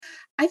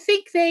I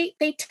think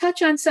they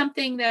touch on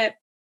something that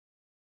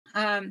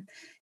um,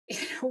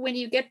 when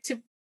you get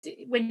to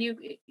when you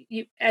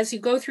as you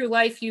go through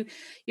life,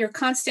 you're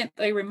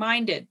constantly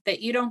reminded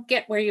that you don't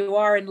get where you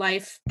are in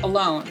life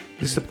alone.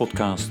 This is a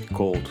podcast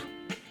called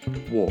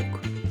Walk,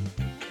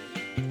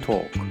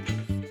 Talk,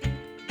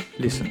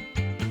 Listen.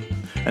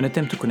 An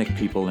attempt to connect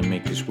people and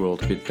make this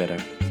world a bit better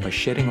by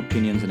sharing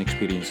opinions and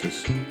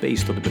experiences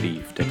based on the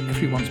belief that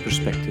everyone's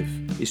perspective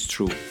is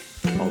true,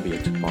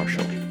 albeit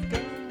partial.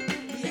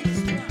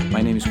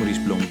 My name is Maurice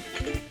Blom,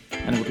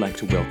 and I would like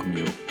to welcome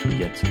you to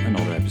yet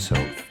another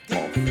episode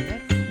of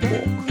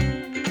Walk,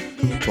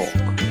 Talk,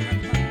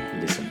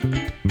 Listen.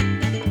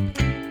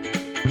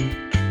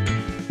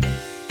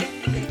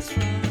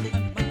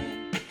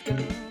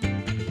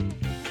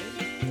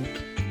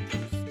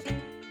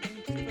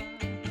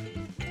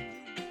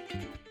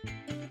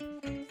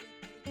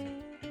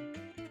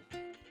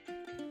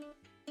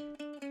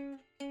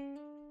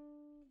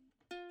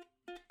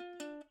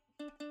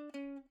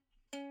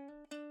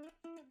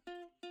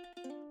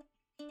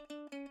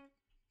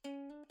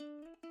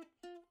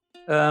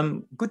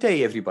 Good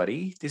day,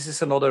 everybody. This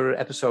is another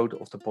episode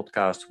of the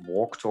podcast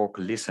Walk, Talk,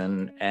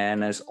 Listen.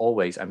 And as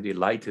always, I'm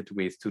delighted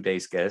with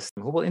today's guest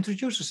who will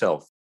introduce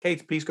herself.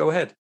 Kate, please go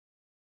ahead.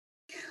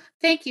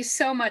 Thank you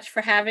so much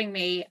for having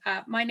me.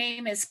 My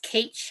name is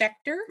Kate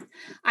Schechter.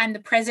 I'm the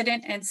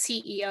president and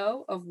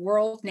CEO of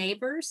World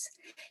Neighbors,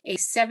 a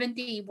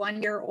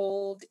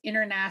 71-year-old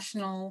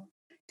international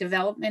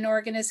development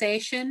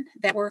organization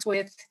that works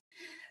with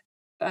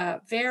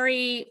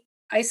very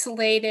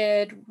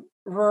isolated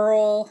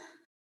rural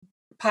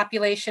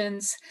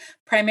populations,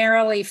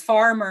 primarily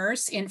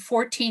farmers in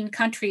 14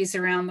 countries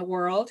around the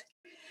world.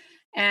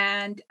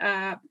 And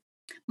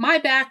my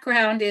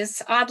background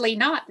is oddly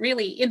not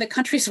really in the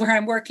countries where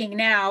I'm working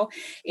now.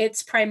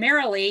 It's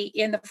primarily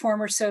in the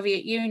former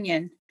Soviet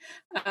Union.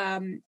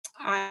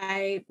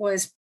 I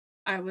was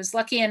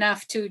lucky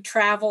enough to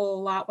travel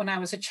a lot when I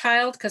was a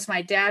child because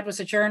my dad was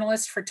a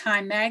journalist for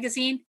Time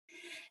magazine.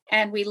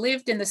 And we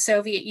lived in the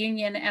Soviet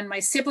Union, and my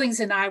siblings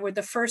and I were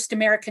the first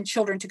American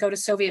children to go to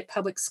Soviet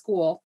public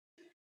school.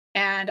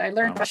 And I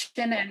learned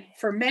Russian, and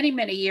for many,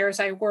 many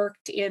years, I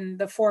worked in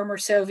the former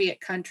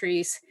Soviet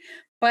countries.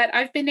 But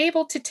I've been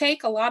able to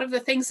take a lot of the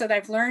things that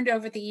I've learned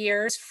over the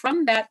years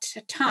from that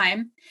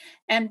time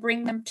and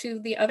bring them to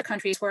the other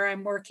countries where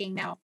I'm working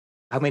now.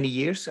 How many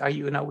years are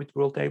you now with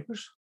World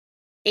Neighbors?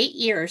 8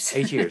 years.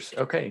 8 years,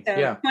 okay. So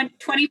yeah.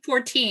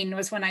 2014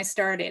 was when I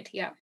started,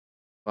 yeah.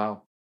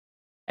 Wow.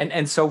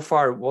 And so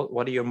far,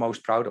 what are you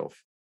most proud of?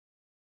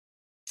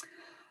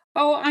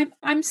 Oh,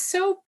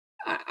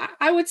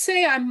 I would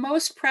say I'm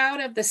most proud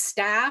of the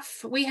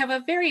staff. We have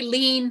a very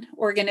lean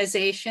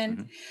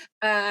organization.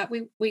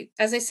 We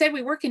as I said,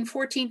 we work in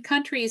 14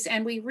 countries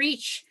and we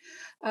reach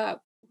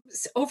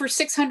over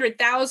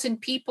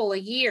 600,000 people a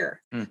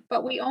year,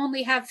 but we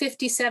only have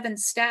 57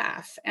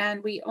 staff,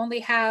 and we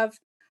only have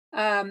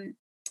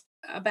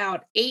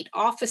about 8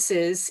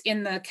 offices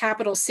in the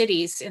capital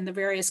cities in the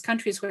various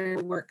countries where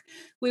we work.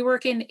 We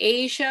work in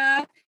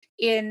Asia,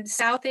 in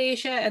South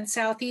Asia and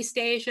Southeast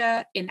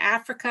Asia, in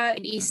Africa,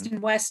 in East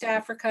and West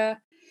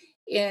Africa,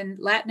 in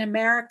Latin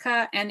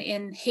America, and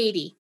in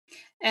Haiti.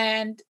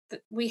 And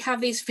we have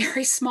these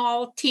very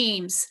small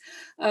teams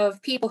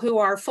of people who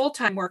are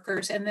full-time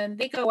workers, and then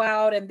they go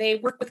out and they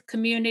work with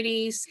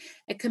communities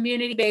and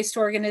community-based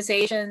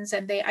organizations,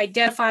 and they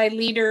identify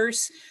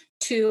leaders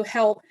to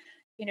help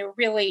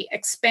really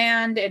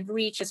expand and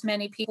reach as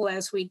many people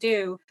as we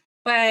do.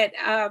 But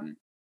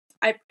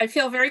I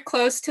feel very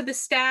close to the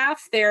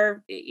staff.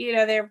 They're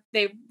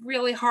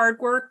really hard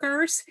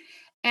workers,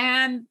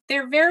 and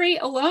they're very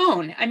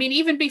alone. I mean,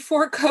 even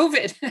before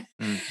COVID,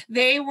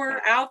 they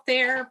were out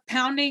there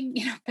pounding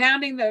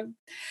the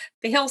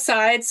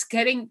hillsides,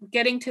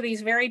 getting to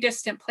these very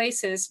distant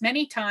places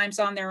many times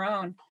on their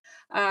own.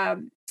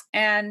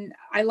 And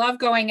I love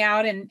going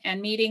out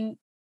and meeting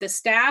the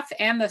staff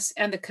and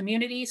the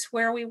communities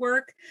where we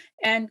work,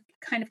 and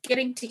kind of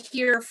getting to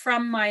hear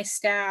from my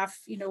staff,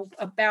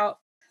 about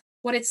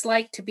what it's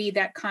like to be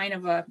that kind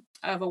of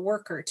a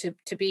worker,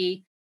 to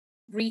be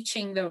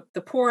reaching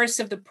the poorest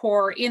of the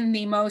poor in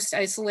the most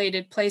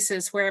isolated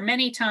places where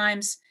many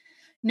times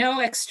no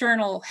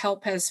external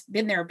help has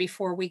been there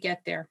before we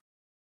get there.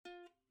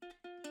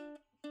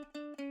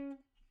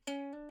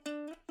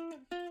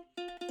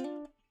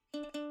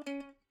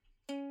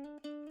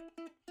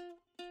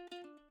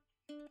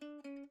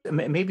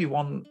 Maybe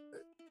one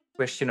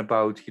question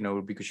about,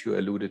 because you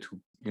alluded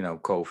to,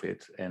 COVID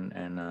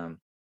and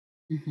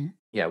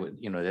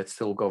that's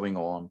still going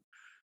on.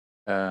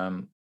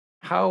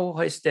 How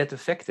has that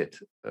affected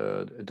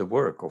the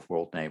work of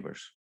World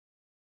Neighbors?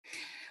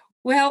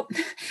 Well,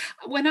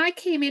 when I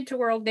came into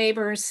World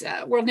Neighbors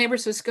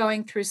was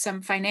going through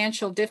some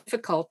financial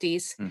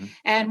difficulties.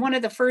 And one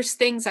of the first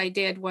things I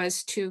did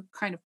was to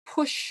kind of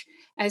push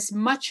as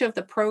much of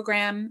the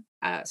program,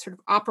 sort of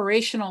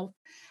operational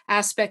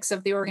aspects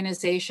of the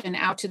organization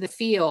out to the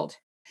field,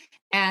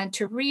 and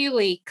to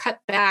really cut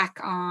back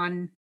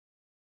on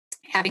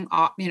having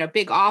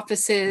big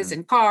offices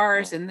and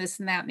cars and this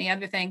and that and the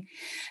other thing.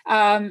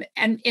 And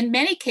in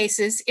many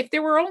cases, if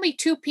there were only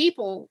two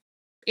people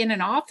in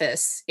an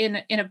office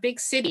in a big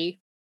city,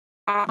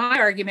 my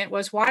argument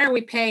was, why are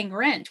we paying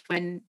rent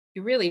when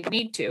you really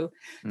need to?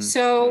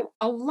 So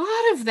a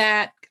lot of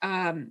that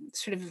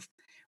sort of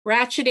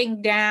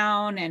ratcheting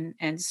down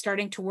and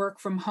starting to work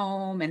from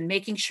home and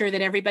making sure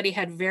that everybody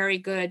had very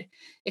good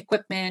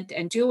equipment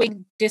and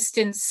doing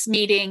distance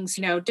meetings,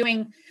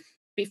 doing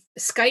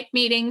Skype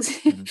meetings.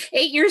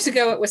 8 years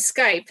ago, it was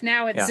Skype.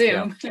 Now it's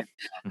Zoom.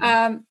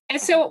 And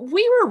so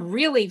we were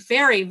really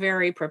very,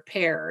 very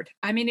prepared.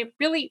 I mean,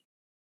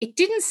 it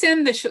didn't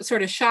send the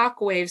sort of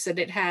shock waves that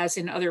it has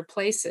in other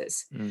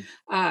places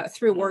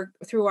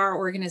through our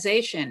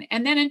organization.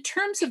 And then in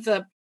terms of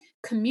the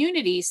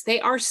communities, they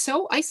are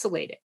so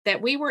isolated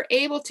that we were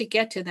able to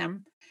get to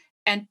them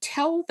and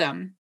tell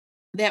them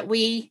that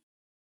we,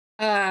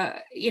 warn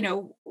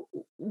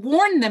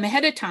them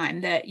ahead of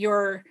time that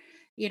your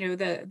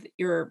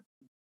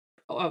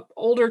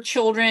older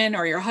children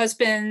or your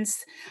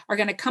husbands are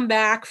going to come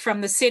back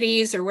from the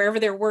cities or wherever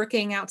they're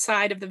working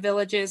outside of the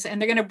villages, and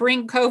they're going to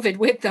bring COVID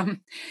with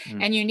them.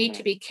 And you need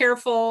to be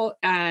careful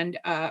and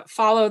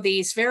follow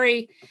these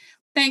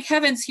thank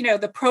heavens,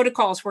 the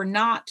protocols were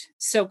not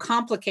so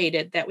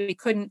complicated that we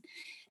couldn't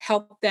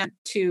help them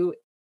to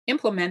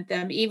implement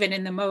them even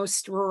in the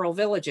most rural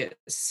villages.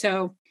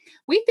 So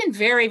we've been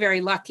very, very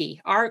lucky.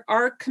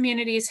 Our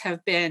communities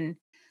have been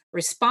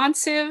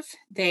responsive.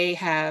 They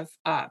have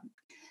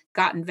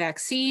gotten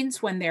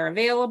vaccines when they're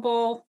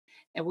available,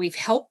 and we've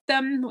helped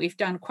them. We've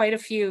done quite a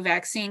few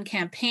vaccine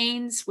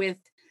campaigns with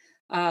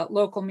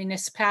local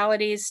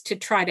municipalities to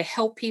try to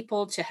help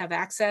people to have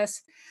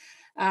access.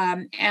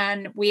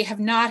 And we have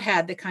not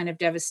had the kind of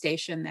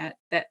devastation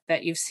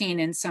that you've seen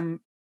in some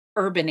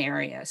urban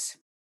areas.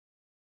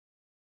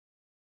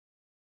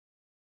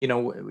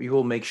 We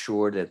will make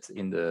sure that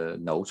in the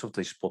notes of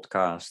this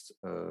podcast,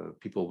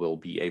 people will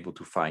be able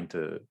to find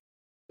the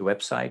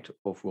website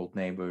of World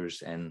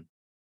Neighbors, and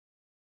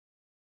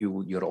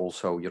your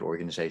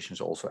organization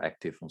is also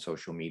active on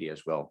social media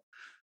as well.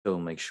 So we'll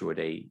make sure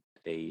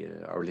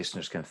our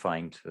listeners can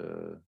find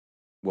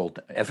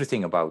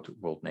everything about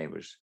World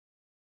Neighbors.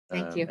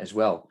 Thank you. As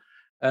well.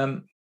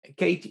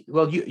 Kate,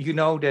 well, you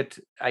know that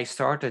I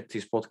started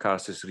this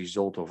podcast as a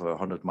result of a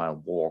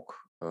 100-mile walk.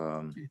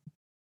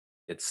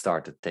 It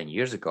started 10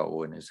 years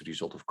ago, and as a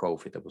result of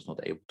COVID, I was not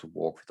able to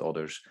walk with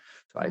others.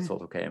 So I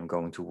thought, okay, I'm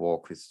going to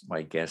walk with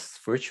my guests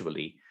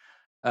virtually.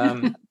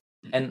 And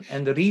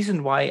the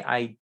reason why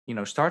I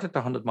started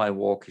the 100-mile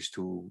walk is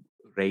to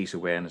raise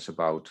awareness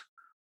about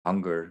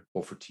hunger,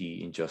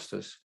 poverty,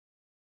 injustice.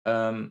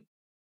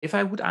 If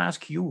I would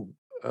ask you,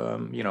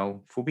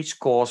 for which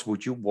cause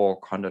would you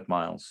walk 100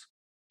 miles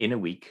in a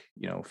week,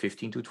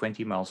 15 to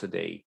 20 miles a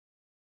day?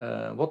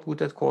 What would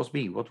that cause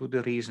be? What would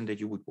the reason that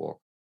you would walk?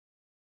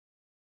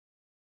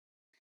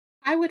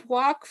 I would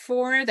walk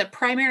for the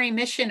primary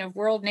mission of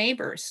World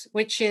Neighbors,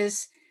 which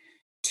is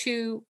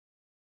to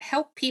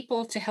help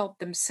people to help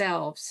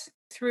themselves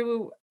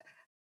through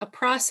a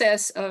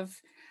process of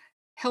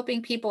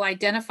helping people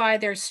identify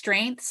their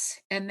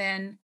strengths and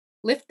then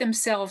lift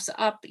themselves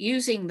up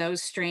using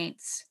those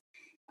strengths.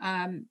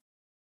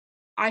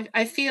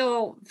 I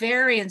feel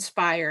very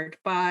inspired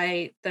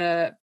by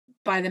the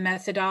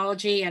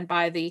methodology and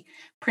by the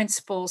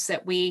principles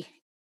that we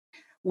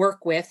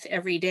work with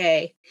every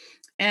day.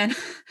 And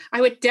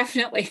I would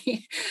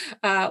definitely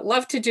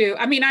love to do.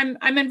 I mean,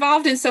 I'm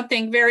involved in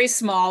something very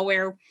small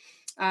where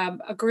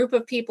a group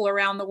of people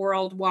around the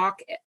world walk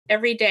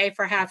every day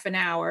for half an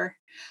hour.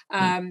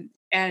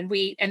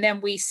 And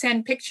then we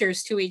send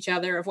pictures to each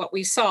other of what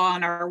we saw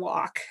on our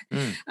walk.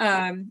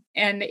 And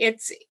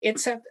it's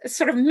a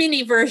sort of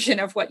mini version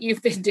of what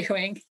you've been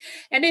doing.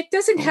 And it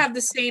doesn't have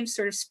the same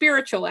sort of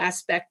spiritual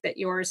aspect that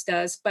yours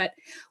does. But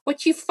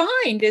what you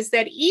find is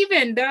that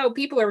even though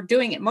people are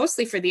doing it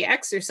mostly for the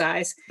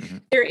exercise,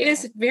 there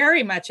is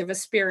very much of a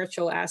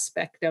spiritual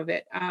aspect of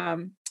it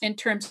in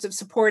terms of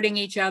supporting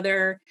each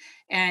other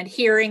and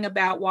hearing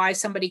about why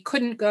somebody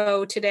couldn't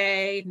go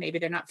today. Maybe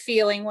they're not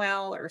feeling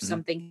well or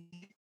something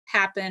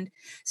happened.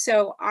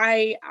 So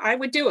I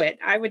would do it.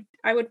 I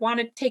would want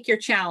to take your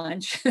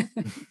challenge.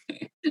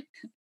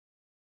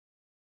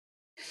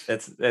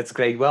 That's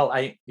great. Well,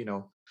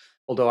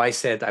 although I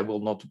said I will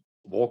not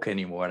walk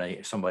anymore,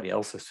 somebody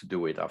else has to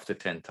do it after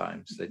 10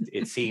 times.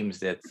 It seems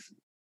that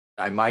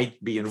I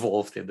might be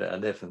involved in the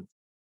 11th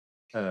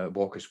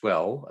walk as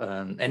well.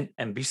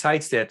 And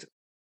besides that,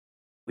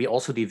 we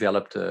also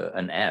developed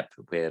an app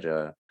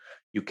where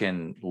you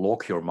can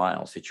log your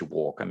miles that you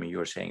walk. I mean,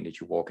 you're saying that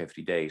you walk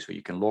every day, so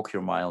you can log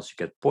your miles.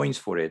 You get points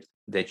for it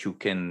that you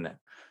can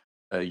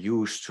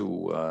use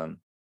to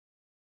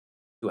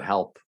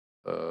help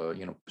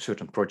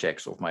certain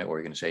projects of my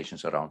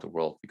organizations around the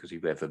world, because we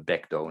have a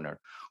back donor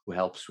who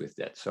helps with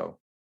that. So,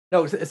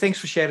 no, thanks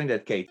for sharing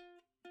that, Kate.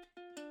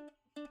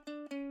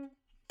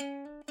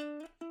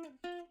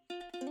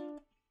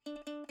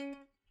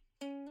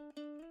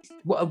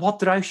 What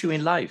drives you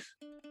in life?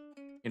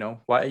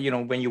 Why,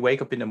 when you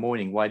wake up in the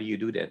morning, why do you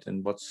do that,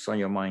 and what's on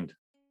your mind?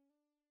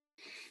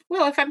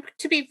 Well, if I'm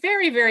to be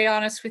very, very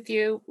honest with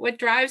you, what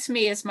drives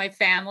me is my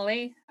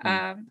family.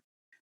 Mm,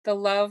 The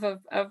love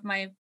of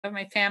my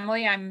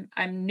family.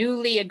 I'm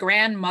newly a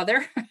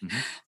grandmother.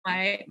 mhm.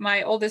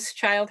 My oldest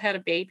child had a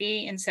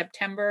baby in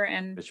September,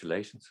 and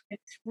Congratulations.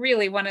 it's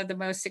really one of the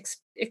most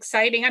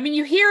exciting. I mean,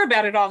 you hear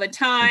about it all the Hmm.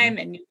 time,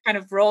 and you kind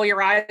of roll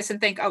your eyes and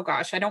think, "Oh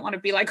gosh, I don't want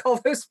to be like all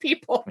those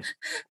people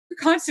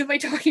constantly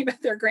talking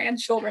about their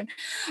grandchildren."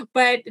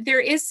 But there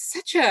is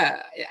such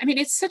a, I mean,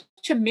 it's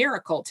such a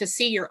miracle to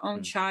see your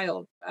own Mm,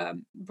 child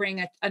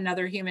bring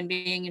another human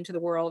being into the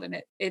world,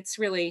 and it's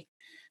really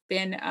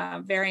been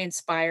very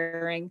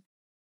inspiring.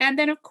 And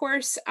then, of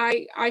course,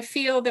 I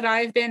feel that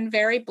I've been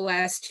very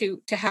blessed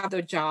to have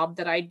the job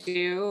that I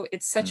do.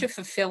 It's such mm, a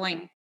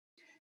fulfilling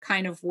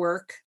kind of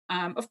work.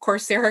 Of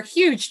course, there are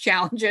huge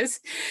challenges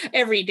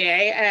every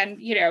day, and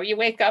you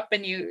wake up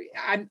and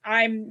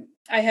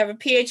I have a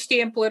PhD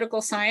in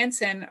political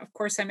science, and of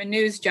course, I'm a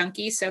news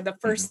junkie. So the mhm,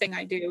 first thing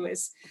I do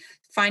is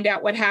find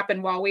out what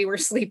happened while we were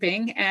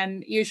sleeping,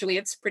 and usually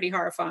it's pretty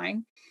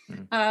horrifying.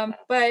 mm,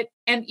 But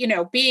and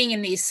being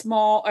in these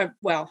small,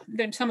 well,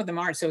 then some of them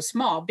aren't so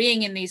small.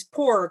 Being in these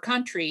poorer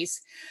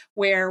countries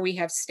where we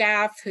have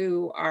staff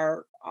who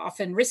are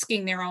often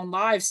risking their own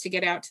lives to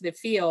get out to the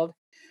field,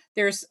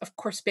 there's of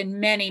course been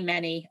many,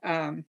 many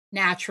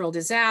natural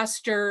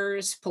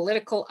disasters,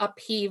 political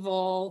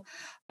upheaval,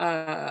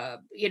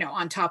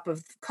 on top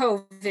of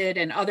COVID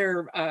and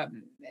other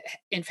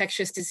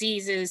infectious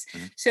diseases.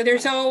 mhm. So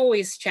there's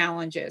always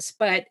challenges,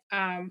 but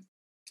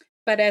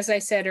as I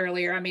said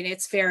earlier, I mean,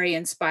 it's very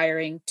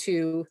inspiring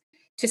to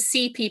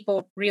see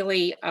people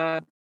really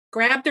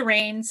grab the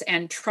reins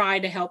and try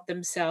to help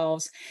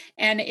themselves.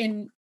 And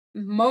in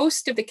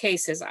most of the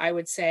cases, I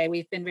would say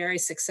we've been very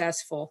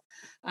successful.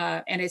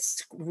 And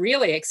it's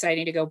really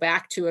exciting to go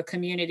back to a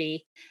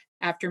community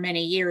after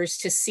many years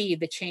to see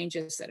the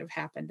changes that have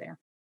happened there.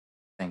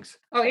 Thanks.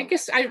 Oh, I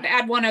guess I'd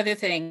add one other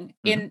thing.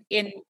 Mhm,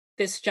 In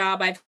this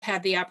job, I've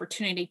had the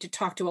opportunity to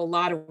talk to a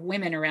lot of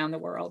women around the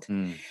world,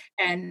 mm,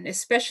 and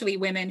especially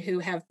women who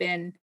have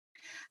been,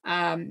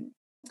 um,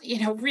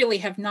 really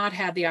have not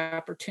had the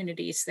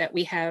opportunities that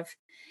we have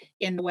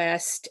in the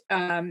West.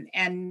 And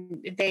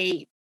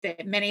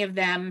many of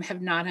them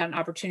have not had an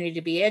opportunity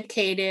to be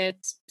educated.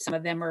 Some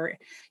of them are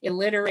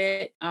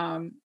illiterate.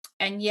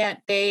 And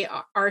yet they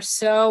are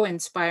so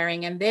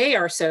inspiring, and they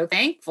are so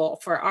thankful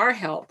for our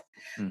help.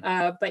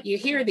 mm. But you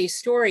hear these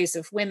stories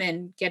of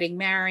women getting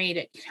married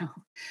at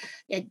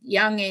at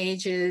young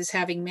ages,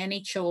 having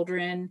many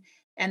children,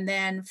 and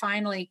then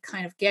finally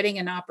kind of getting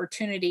an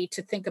opportunity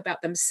to think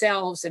about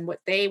themselves and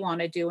what they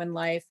want to do in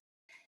life,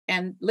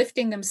 and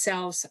lifting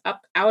themselves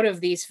up out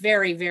of these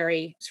very,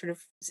 very sort of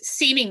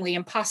seemingly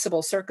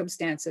impossible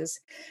circumstances.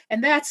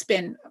 And that's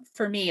been,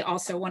 for me,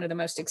 also one of the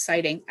most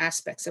exciting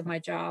aspects of my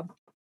job.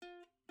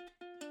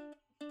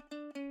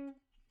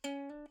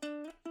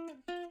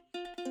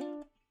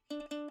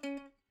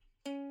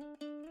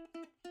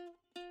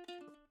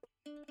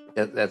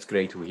 That's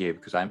great to hear,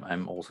 because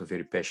I'm also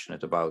very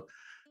passionate about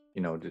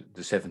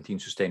the 17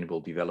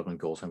 sustainable development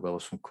goals, and we'll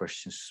have some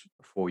questions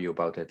for you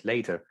about that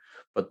later.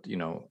 But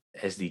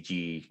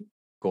SDG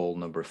goal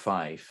number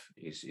 5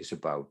 is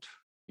about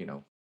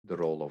the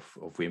role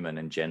of women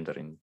and gender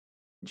in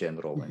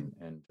general, Mhm.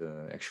 and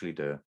actually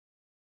the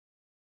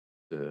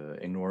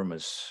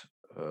enormous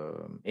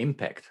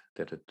impact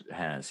that it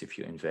has if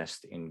you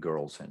invest in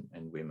girls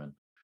and women.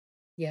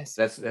 Yes.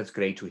 That's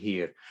great to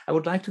hear. I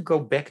would like to go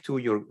back to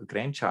your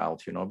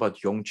grandchild,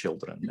 about young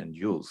children and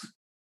youth.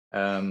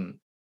 Um,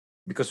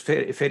 because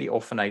very, very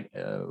often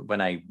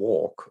when I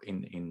walk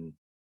in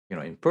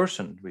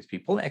person with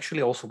people,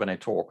 actually also when I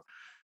talk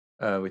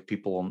with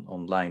people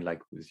online,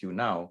 like with you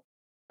now,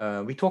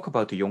 we talk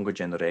about the younger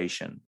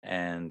generation.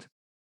 And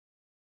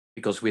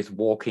because with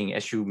walking,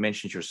 as you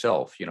mentioned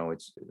yourself,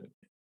 it's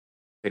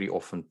very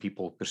often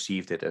people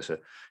perceive it as a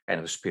kind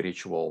of a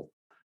spiritual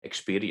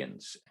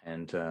experience.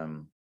 And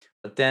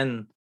but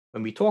then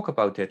when we talk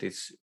about that,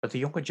 but the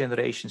younger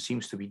generation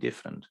seems to be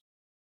different.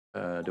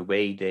 The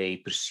way they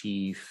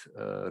perceive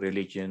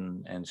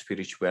religion and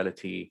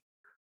spirituality.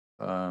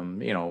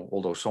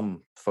 Although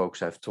some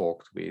folks I've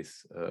talked with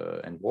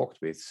and walked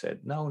with said,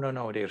 no, no,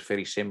 no, they're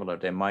very similar.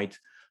 They might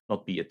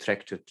not be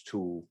attracted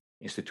to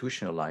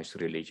institutionalized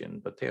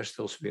religion, but they're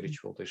still Mhm.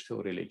 spiritual, they're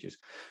still religious.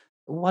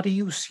 What do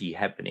you see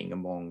happening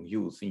among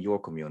youth in your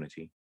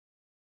community?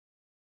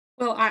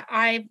 Well,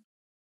 I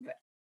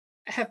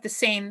have the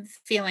same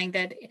feeling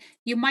that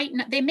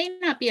they may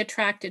not be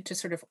attracted to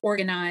sort of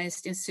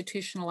organized,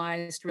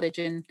 institutionalized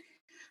religion,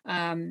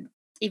 um,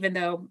 even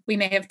though we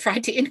may have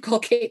tried to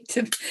inculcate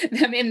to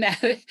them in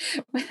that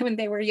when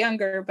they were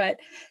younger, but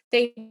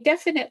they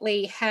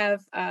definitely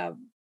have a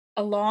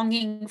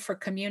longing for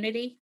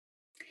community.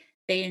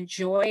 They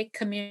enjoy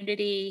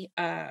community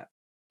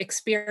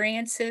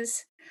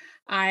experiences.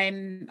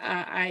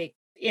 I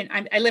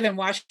I live in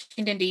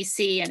Washington,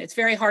 D.C., and it's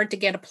very hard to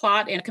get a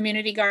plot in a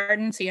community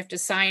garden. So you have to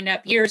sign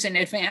up years in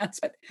advance.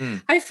 But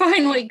I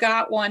finally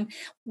got one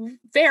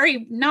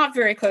not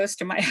very close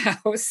to my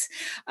house.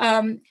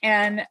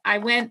 And I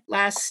went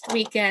last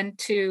weekend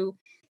to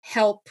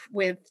help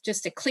with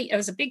just it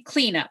was a big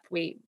cleanup.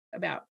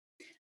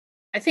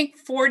 I think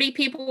 40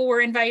 people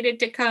were invited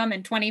to come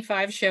and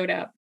 25 showed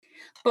up.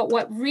 But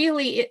what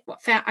really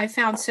I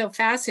found so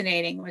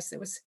fascinating was it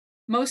was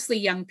mostly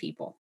young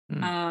people.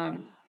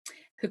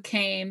 Who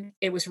came.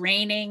 It was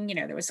raining,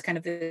 there was kind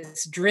of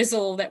this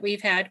drizzle that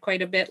we've had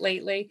quite a bit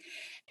lately.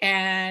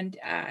 And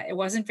it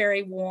wasn't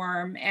very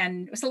warm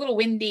and it was a little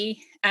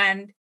windy.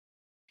 And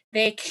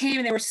they came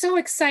and they were so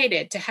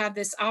excited to have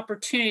this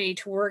opportunity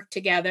to work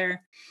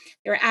together.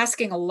 They were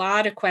asking a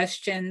lot of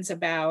questions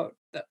about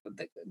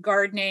the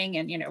gardening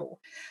and,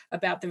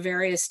 about the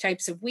various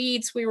types of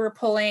weeds we were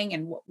pulling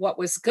and what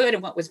was good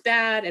and what was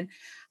bad. And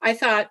I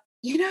thought,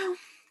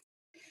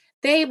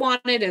 they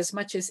want it as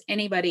much as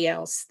anybody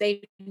else.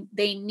 They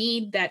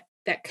need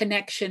that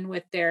connection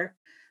with their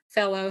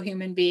fellow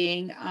human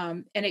being,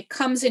 and it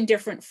comes in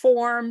different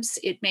forms.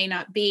 It may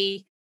not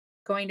be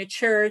going to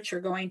church or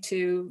going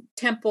to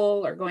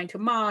temple or going to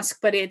mosque,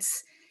 but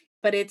it's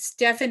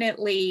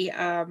definitely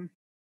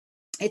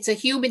it's a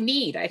human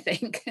need, I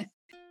think.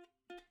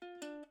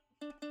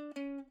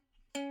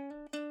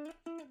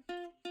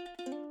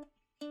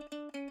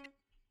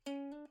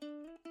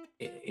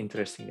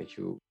 Interesting that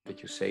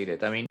you say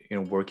that. I mean,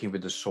 working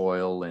with the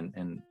soil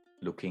and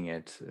looking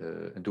at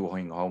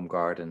doing home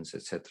gardens,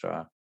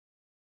 etc.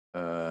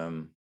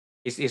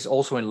 Is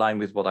also in line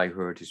with what I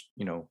heard is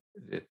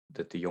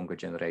that the younger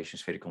generation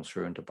is very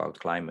concerned about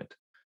climate,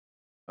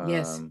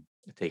 Yes,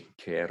 taking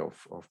care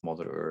of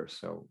Mother Earth.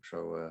 So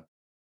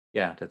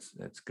yeah,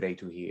 that's great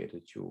to hear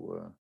that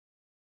you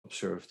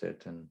observed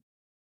that, and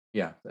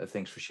yeah,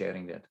 thanks for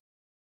sharing that.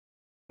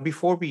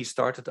 Before we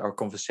started our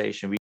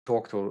conversation, we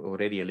talked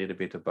already a little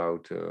bit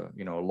about a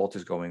lot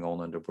is going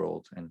on in the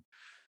world, and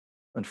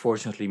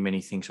unfortunately many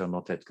things are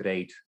not that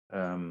great.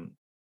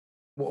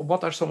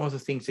 What are some of the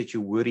things that you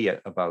worry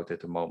about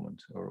at the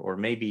moment, or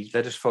maybe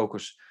let us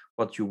focus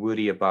what you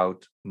worry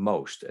about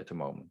most at the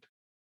moment?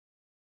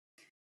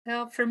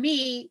 well, for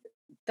me,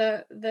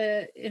 the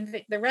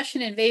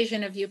Russian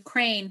invasion of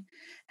Ukraine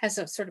has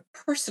a sort of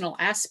personal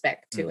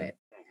aspect to Mhm. it,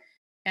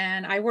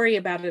 and I worry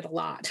about it a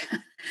lot.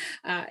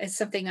 It's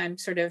something I'm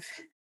sort of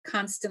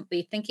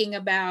constantly thinking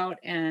about,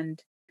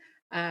 and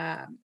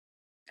um,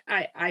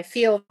 I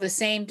feel the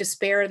same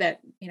despair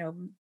that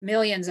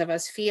millions of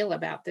us feel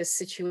about this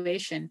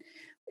situation.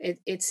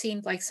 It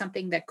seemed like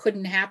something that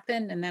couldn't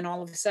happen, and then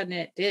all of a sudden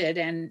it did,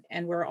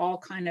 and we're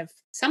all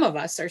some of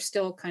us are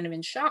still kind of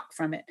in shock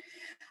from it.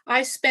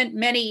 I spent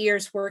many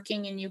years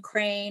working in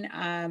Ukraine.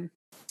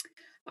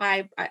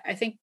 I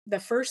think the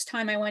first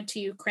time I went to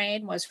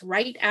Ukraine was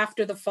right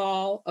after the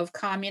fall of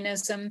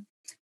communism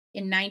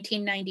in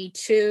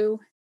 1992.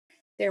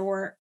 There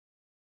were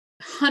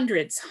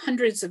hundreds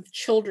of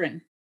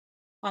children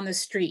on the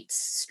street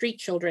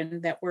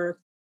children that were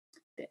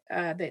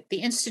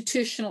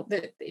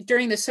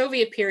during the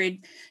Soviet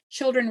period,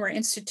 children were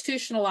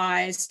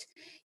institutionalized.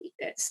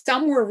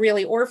 Some were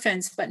really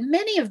orphans, but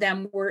many of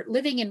them were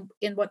living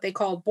in what they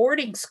called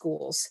boarding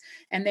schools,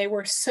 and they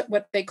were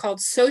what they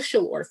called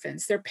social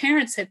orphans. Their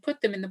parents had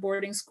put them in the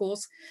boarding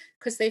schools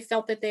because they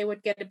felt that they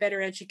would get a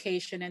better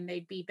education and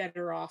they'd be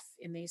better off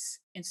in these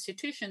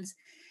institutions.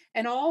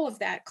 And all of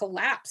that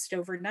collapsed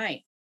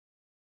overnight.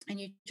 And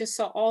you just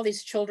saw all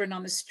these children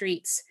on the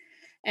streets.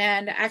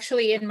 And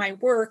actually, in my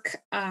work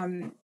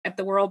at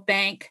the World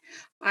Bank,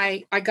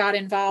 I got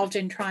involved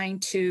in trying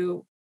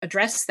to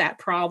address that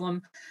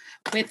problem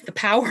with the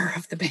power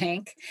of the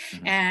bank,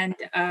 Mhm.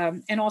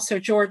 and also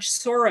George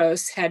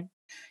Soros had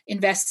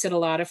invested a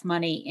lot of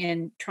money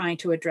in trying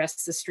to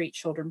address the street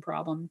children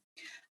problem.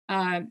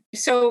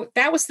 So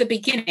that was the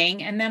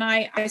beginning, and then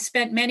I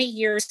spent many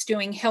years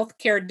doing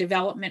healthcare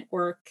development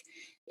work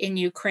in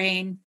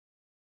Ukraine,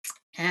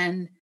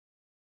 and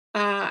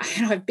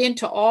I've been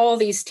to all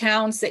these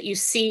towns that you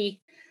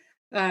see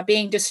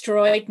being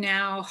destroyed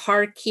now: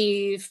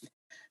 Kharkiv,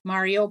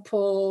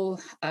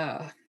 Mariupol,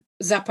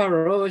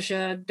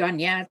 Zaporozhye,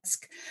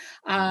 Donetsk,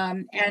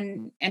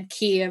 Mhm. and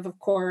Kiev, of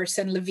course,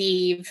 and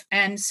Lviv.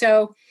 And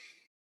so,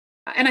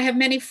 and I have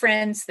many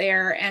friends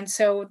there, and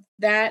so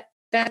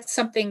that's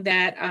something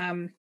that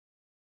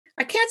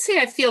I can't say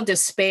I feel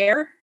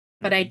despair,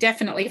 but I Mhm.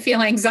 definitely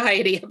feel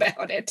anxiety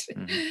about it.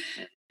 Mhm.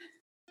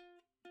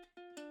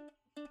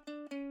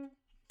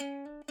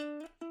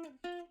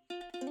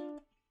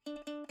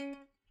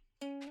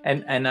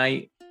 And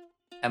I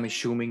am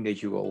assuming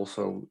that you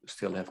also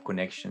still have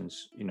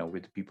connections,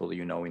 with the people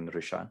in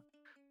Russia.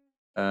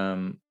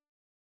 Um,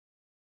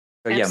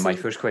 so yeah, my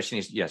Absolutely. first question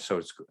is, yeah, so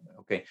it's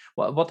okay.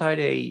 What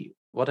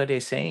are they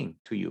saying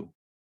to you?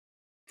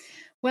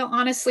 Well,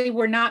 honestly,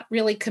 we're not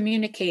really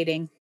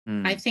communicating.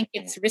 I Mm. think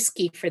it's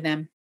risky for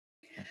them.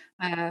 Yeah.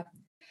 Uh,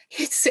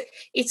 it's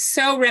it's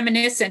so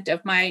reminiscent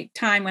of my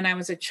time when I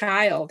was a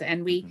child,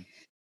 and we Mhm.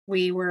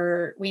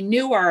 we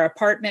knew our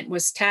apartment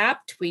was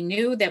tapped. We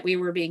knew that we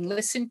were being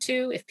listened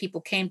to. If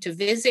people came to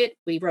visit,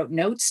 we wrote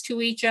notes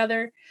to each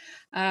other.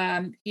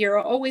 You're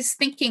always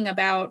thinking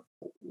about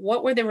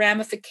what were the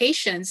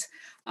ramifications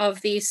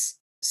of these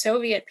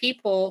Soviet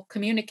people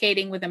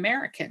communicating with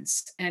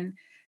Americans, and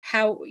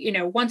how,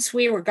 once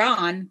we were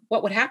gone,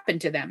 what would happen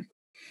to them.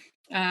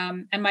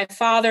 And my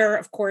father,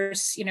 of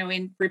course,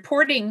 in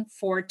reporting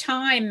for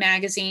Time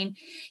magazine,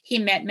 he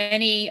met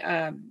many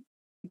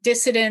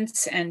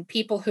dissidents and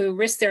people who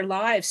risked their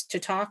lives to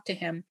talk to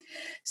him.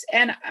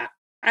 And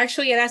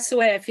actually, that's the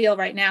way I feel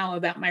right now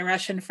about my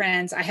Russian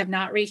friends. I have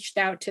not reached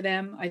out to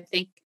them. I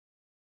think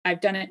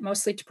I've done it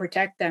mostly to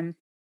protect them.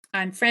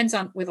 I'm friends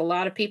with a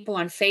lot of people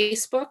on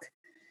Facebook,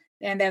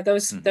 and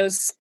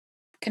those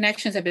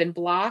connections have been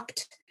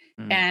blocked.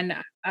 And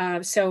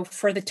so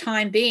for the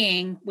time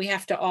being, we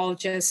have to all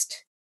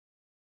just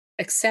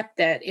accept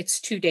that it's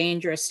too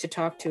dangerous to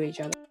talk to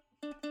each other.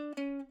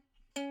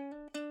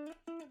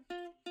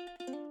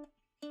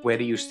 Where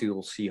do you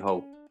still see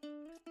hope?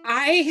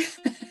 I,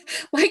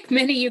 like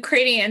many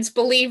Ukrainians,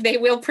 believe they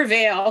will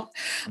prevail.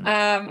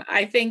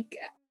 I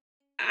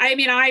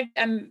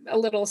am a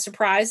little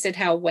surprised at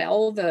how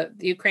well the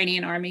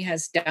Ukrainian army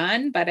has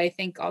done, but I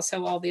think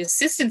also all the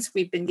assistance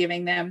we've been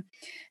giving them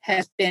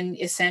has been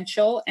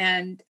essential.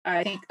 And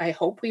I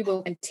hope we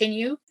will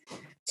continue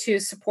to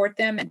support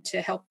them and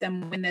to help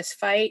them win this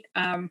fight.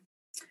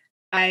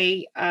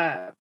 I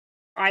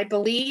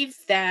believe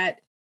that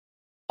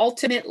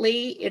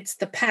ultimately it's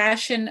the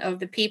passion of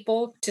the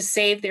people to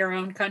save their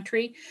own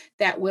country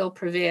that will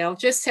prevail,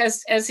 just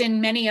as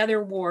in many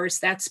other wars,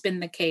 that's been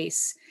the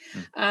case.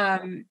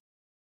 And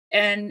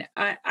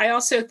I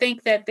also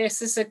think that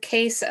this is a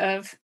case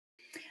of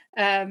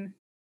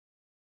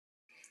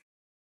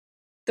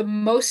the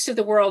most of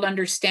the world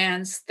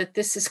understands that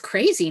this is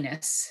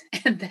craziness,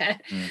 and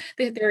that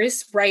there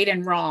is right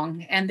and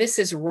wrong, and this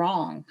is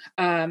wrong.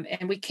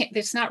 And we can't,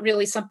 it's not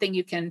really something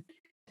you can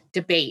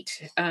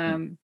debate.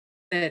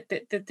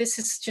 That this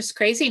is just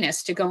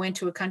craziness to go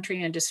into a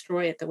country and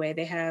destroy it the way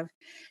they have.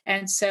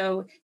 And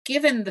so,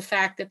 given the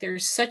fact that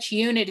there's such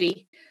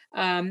unity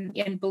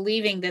in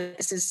believing that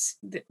this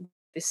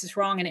is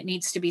wrong and it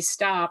needs to be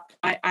stopped,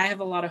 I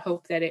have a lot of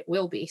hope that it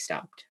will be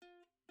stopped.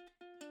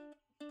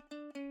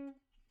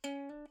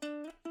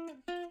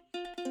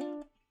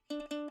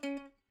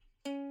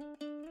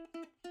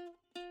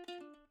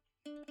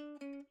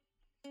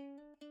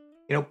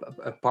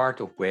 A part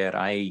of where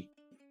I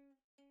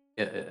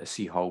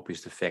see hope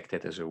is the fact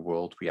that as a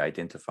world we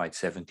identified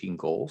 17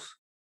 goals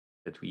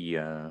that we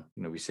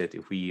said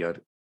if we are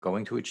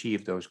going to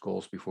achieve those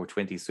goals before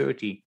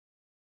 2030,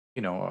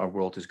 our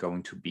world is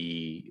going to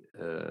be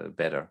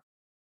better.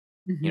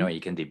 You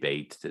can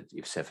debate that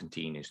if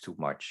 17 is too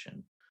much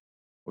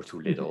or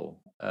too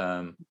little.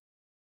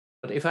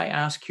 But if I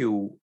ask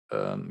you,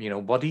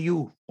 what do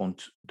you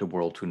want the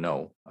world to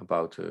know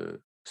about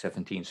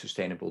 17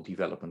 Sustainable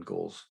Development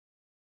Goals?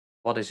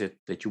 What is it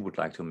that you would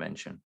like to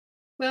mention?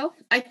 Well,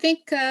 I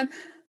think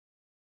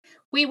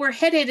we were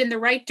headed in the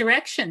right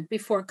direction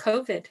before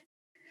COVID.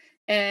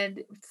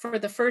 And for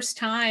the first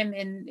time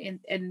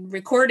in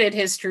recorded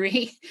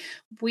history,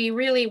 we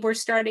really were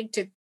starting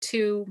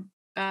to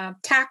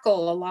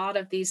tackle a lot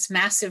of these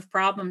massive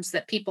problems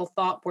that people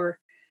thought were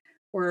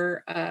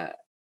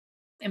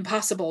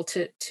impossible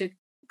to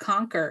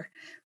conquer.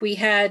 We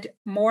had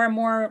more and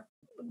more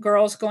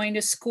girls going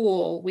to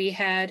school. We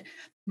had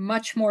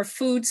much more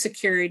food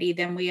security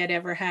than we had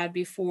ever had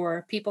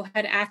before. People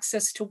had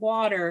access to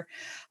water.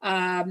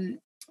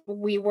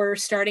 We were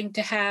starting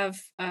to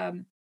have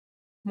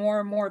more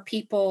and more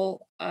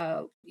people,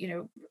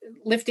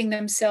 lifting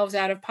themselves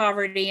out of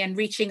poverty and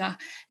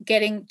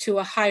getting to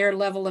a higher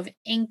level of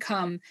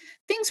income.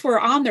 Things were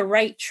on the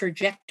right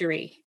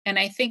trajectory. And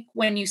I think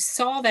when you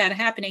saw that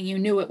happening, you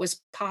knew it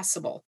was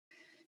possible.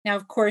 Now,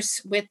 of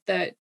course, with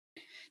the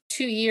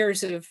 2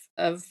 years of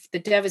the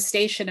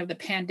devastation of the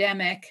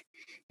pandemic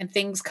and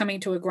things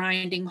coming to a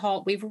grinding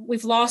halt,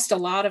 we've lost a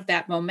lot of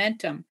that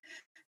momentum.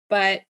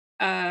 But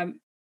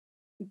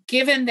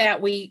given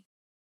that we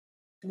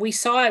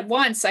saw it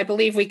once, I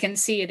believe we can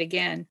see it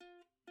again.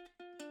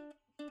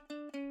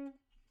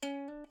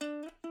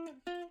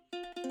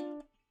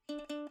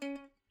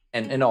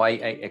 And no, I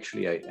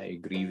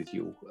agree with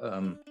you.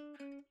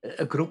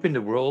 A group in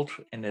the world,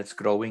 and that's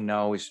growing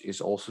now,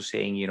 is also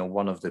saying,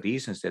 one of the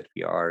reasons that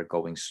we are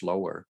going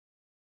slower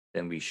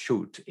than we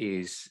should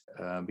is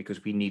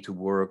because we need to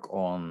work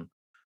on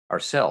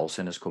ourselves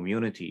and as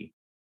community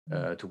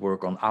to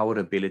work on our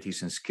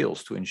abilities and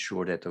skills to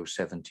ensure that those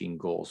 17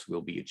 goals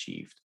will be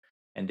achieved.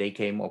 And they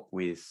came up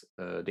with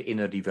the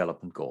inner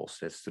development goals.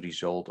 That's the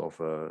result of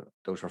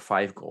those are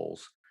 5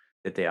 goals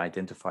that they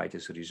identified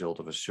as a result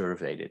of a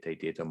survey that they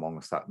did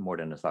among more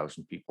than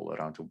 1,000 people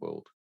around the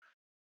world.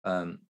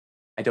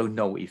 I don't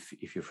know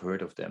if you've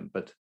heard of them,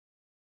 but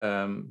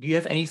do you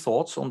have any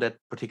thoughts on that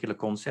particular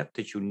concept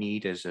that you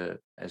need as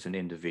an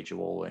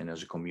individual and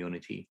as a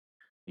community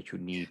that you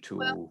need to?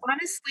 Well,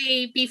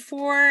 honestly,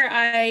 before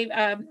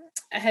I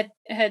had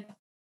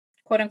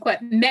quote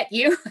unquote met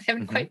you, I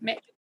haven't quite met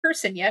you.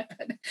 person yet,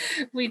 but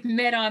we've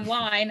met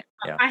online.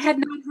 Yeah. I had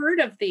not heard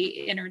of the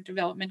inner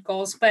development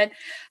goals, but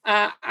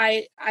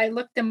I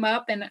looked them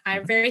up, and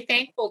I'm Mhm. very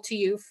thankful to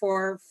you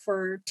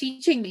for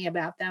teaching me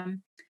about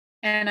them.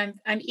 And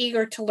I'm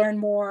eager to learn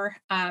more,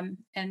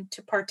 and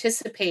to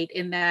participate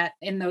in that,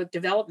 in the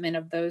development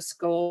of those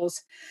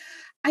goals.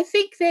 I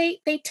think they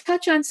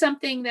touch on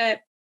something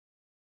that,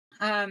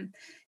 um,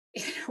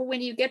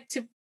 when you get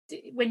to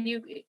when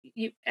you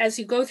as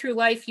you go through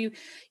life,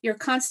 you're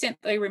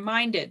constantly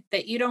reminded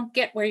that you don't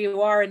get where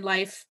you are in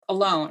life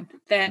alone,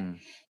 that Mm.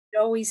 it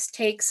always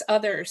takes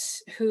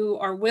others who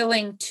are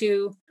willing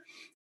to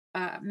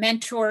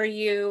mentor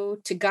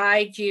you, to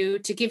guide you,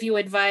 to give you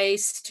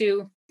advice,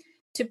 to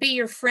be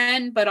your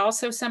friend, but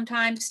also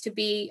sometimes to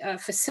be a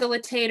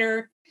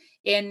facilitator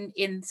in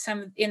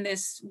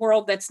this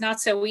world that's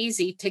not so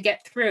easy to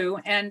get through.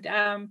 And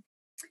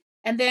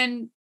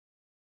then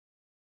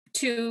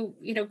to,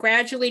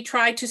 gradually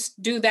try to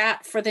do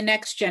that for the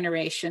next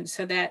generation,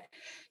 so that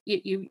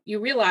you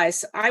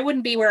realize I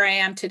wouldn't be where I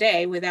am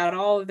today without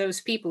all of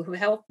those people who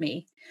helped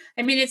me.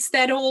 I mean, it's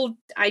that old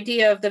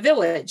idea of the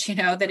village,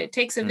 that it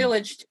takes a Mm.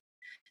 village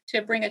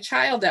to bring a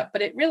child up,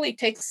 but it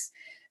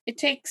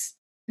takes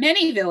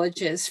many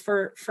villages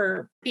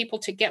for people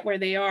to get where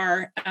they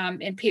are,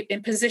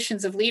 in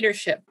positions of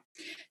leadership.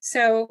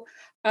 So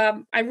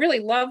I really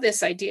love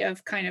this idea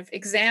of kind of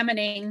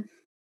examining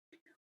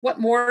what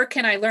more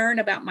can I learn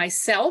about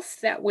myself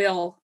that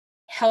will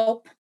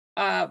help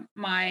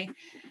my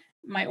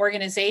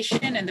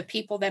organization and the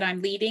people that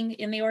I'm leading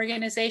in the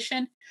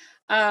organization,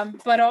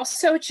 but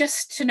also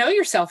just to know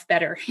yourself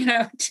better,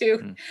 to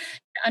Mm.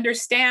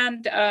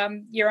 understand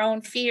your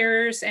own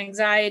fears,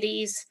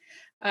 anxieties,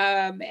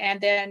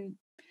 and then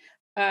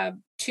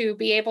to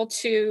be able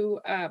to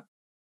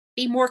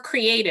be more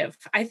creative.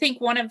 I think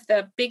one of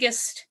the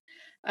biggest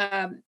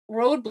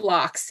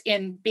roadblocks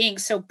in being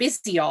so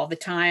busy all the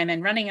time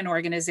and running an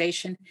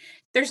organization,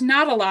 there's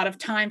not a lot of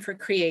time for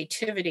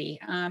creativity,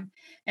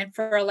 and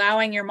for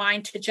allowing your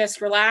mind to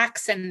just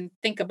relax and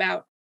think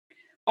about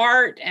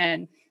art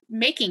and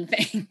making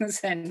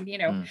things,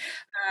 Mm.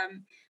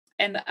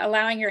 and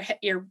allowing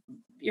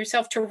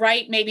yourself to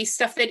write maybe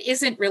stuff that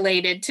isn't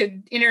related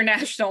to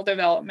international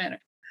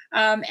development.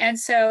 And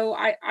so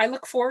I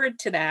look forward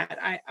to that.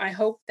 I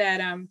hope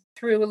that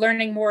through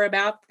learning more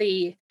about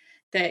the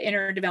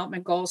inner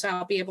development goals,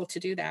 I'll be able to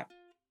do that.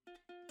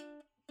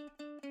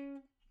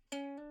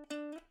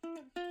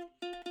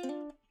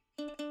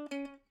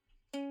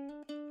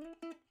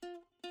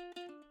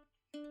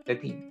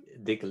 Let me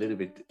dig a little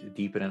bit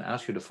deeper and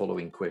ask you the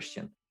following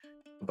question.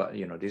 But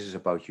this is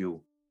about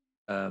you.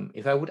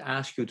 If I would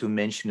ask you to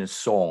mention a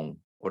song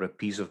or a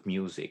piece of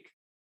music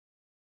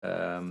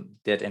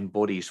that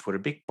embodies for a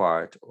big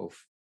part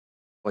of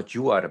what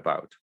you are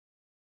about,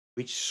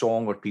 which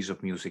song or piece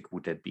of music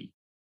would that be?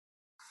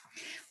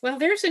 Well,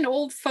 there's an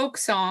old folk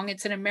song.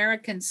 It's an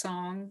American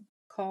song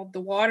called "The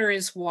Water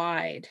Is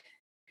Wide,"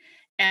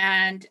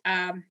 and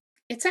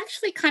it's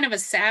actually kind of a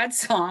sad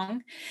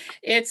song.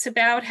 It's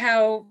about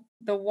how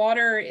the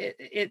water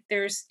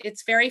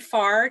it's very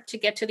far to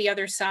get to the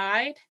other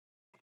side,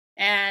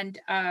 and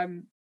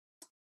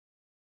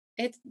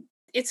it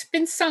it's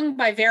been sung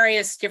by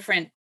various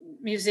different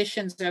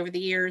musicians over the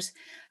years,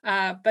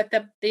 but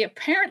the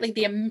apparently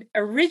the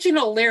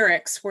original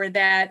lyrics were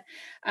that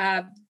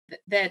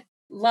that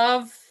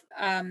love,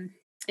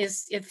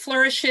 is it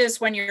flourishes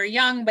when you're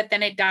young, but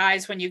then it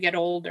dies when you get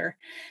older.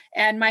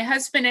 And my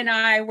husband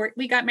and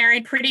we got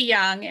married pretty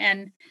young,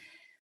 and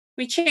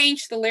we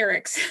changed the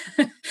lyrics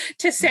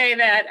to Mm. say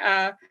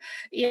that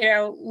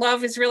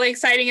love is really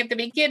exciting at the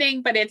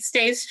beginning, but it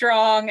stays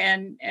strong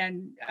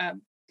and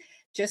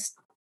just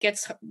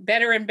gets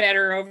better and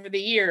better over the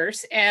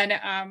years. And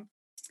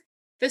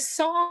the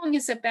song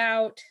is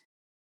about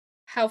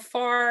how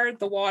far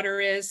the water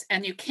is,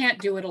 and you can't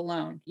do it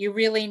alone. You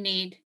really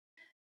need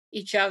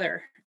each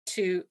other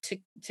to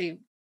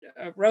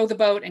row the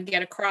boat and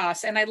get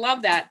across. And I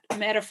love that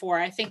metaphor.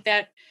 I think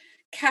that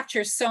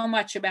captures so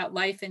much about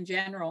life in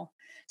general.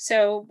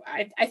 So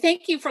I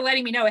thank you for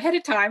letting me know ahead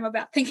of time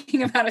about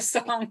thinking about a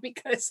song,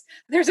 because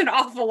there's an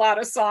awful lot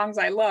of songs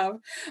I love,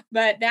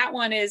 but that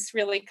one is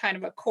really kind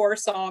of a core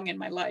song in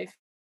my life.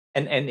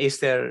 And is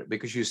there,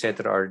 because you said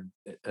there are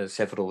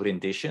several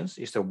renditions,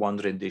 is there one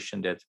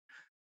rendition that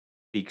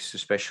speaks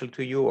especially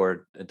to you,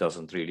 or it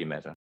doesn't really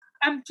matter?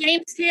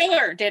 James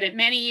Taylor did it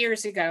many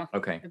years ago.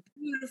 Okay. A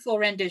beautiful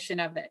rendition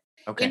of it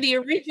in Okay. the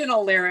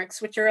original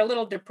lyrics, which are a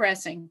little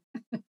depressing.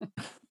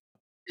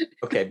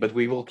 Okay, but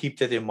we will keep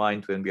that in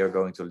mind when we are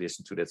going to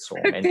listen to that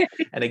song. And Okay.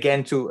 and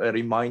again, to a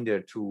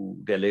reminder to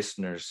the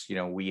listeners,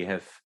 we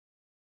have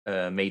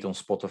made on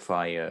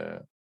Spotify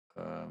a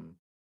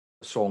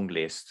song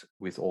list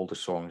with all the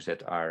songs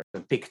that are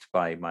picked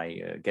by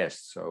my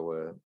guests.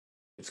 So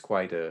it's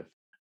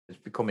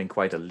becoming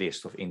quite a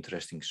list of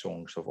interesting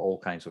songs of all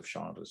kinds of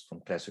genres,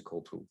 from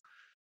classical to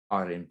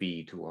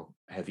R&B to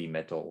heavy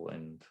metal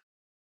and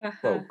Uh-huh.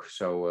 folk.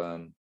 So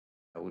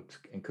I would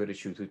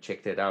encourage you to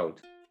check that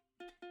out.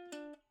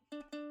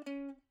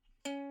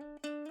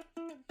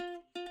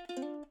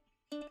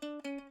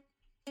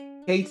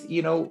 Kate,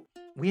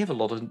 we have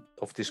a lot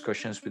of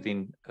discussions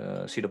within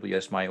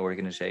CWS, my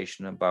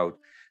organization, about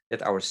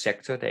that our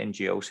sector, the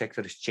NGO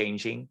sector, is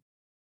changing,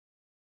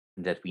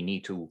 and that we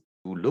need to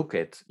look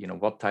at,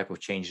 what type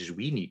of changes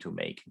we need to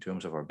make in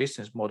terms of our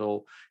business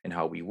model and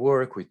how we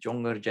work with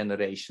younger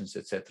generations,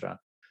 etc.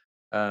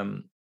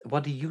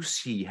 What do you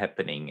see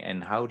happening,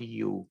 and how do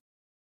you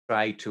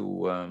try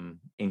to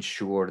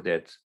ensure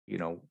that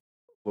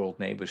World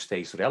Neighbor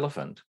stays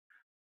relevant,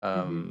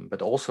 Mhm.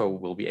 but also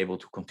will be able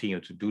to continue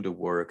to do the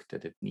work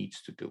that it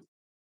needs to do?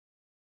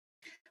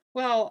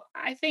 Well,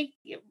 I think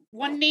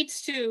one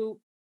needs to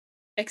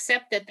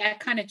accept that that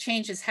kind of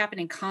change is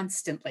happening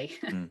constantly.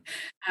 Mm,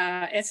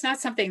 It's not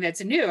something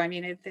that's new. I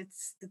mean,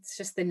 it's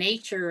just the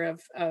nature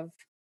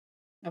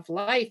of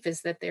life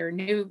is that there are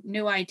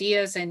new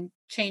ideas and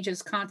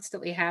changes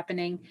constantly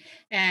happening,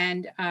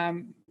 and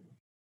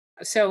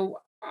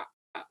so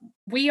uh,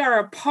 we are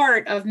a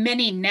part of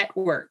many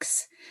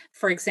networks.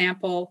 For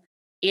example,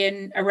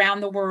 in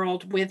around the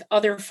world with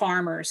other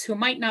farmers who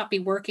might not be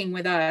working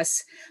with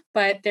us,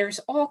 but there's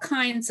all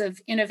kinds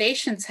of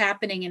innovations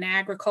happening in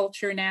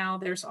agriculture now.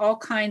 There's all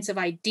kinds of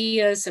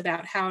ideas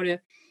about how to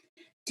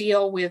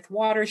deal with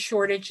water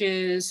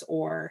shortages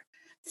or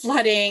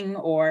flooding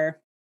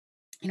or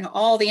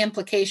all the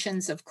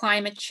implications of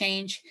climate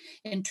change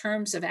in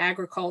terms of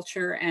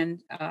agriculture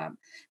and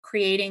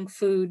creating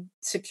food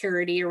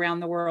security around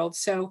the world.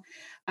 So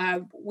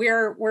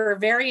we're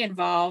very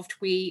involved.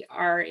 We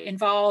are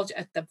involved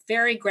at the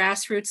very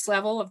grassroots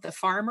level of the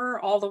farmer,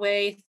 all the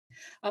way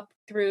up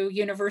through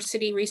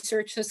university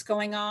research that's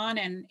going on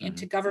and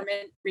into mhm.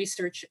 government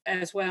research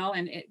as well,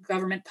 and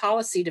government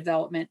policy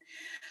development.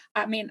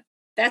 I mean,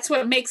 that's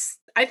what makes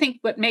I think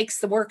what makes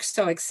the work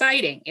so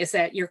exciting is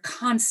that you're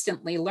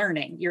constantly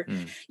learning.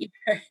 Mm, You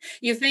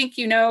you think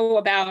you know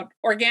about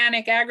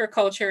organic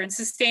agriculture and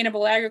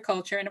sustainable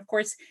agriculture, and of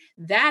course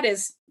that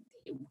is,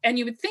 and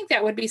you would think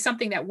that would be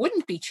something that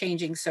wouldn't be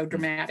changing so mm.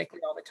 dramatically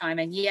all the time,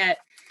 and yet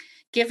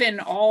given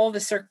all the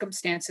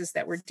circumstances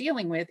that we're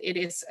dealing with,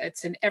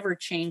 it's an ever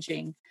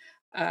changing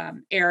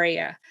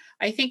area.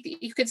 I think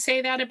that you could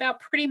say that about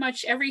pretty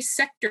much every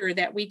sector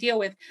that we deal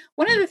with.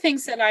 One of Mm, the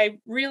things that I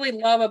really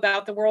love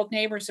about the World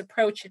Neighbors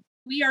approach,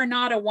 we are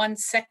not a one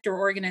sector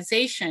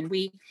organization.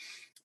 We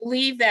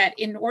believe that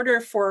in order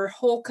for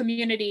whole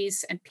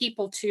communities and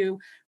people to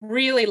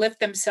really lift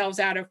themselves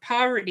out of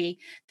poverty,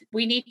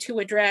 we need to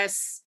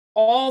address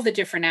all the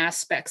different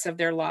aspects of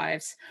their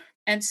lives.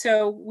 And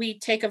so we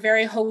take a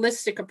very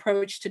holistic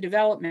approach to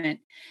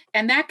development.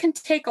 And that can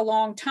take a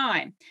long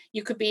time.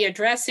 You could be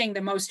addressing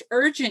the most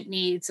urgent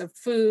needs of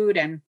food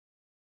and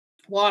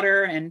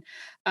water and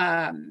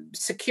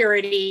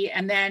security,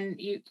 and then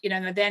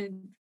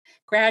then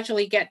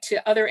gradually get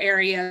to other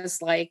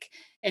areas like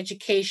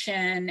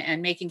education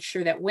and making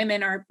sure that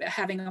women are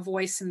having a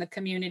voice in the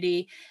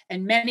community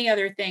and many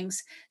other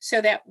things,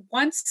 so that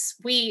once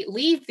we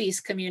leave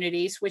these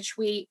communities, which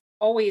we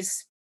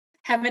always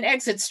have an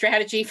exit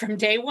strategy from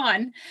day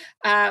one,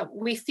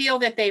 we feel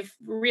that they're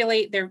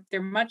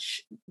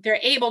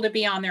able to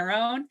be on their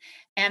own,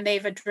 and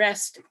they've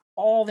addressed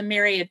all the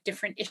myriad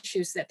different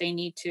issues that they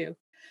need to.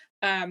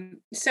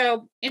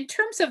 So in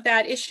terms of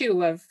that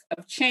issue of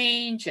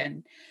change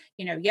and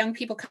young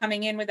people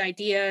coming in with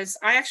ideas,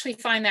 I actually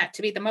find that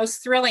to be the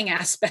most thrilling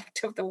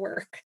aspect of the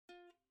work.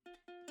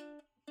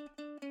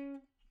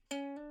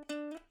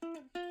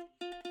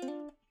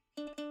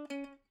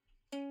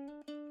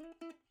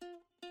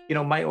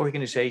 My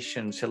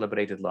organization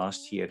celebrated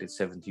last year its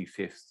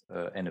 75th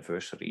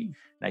anniversary, Mm.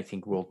 and I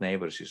think World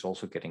Neighbors is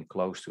also getting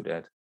close to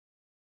that.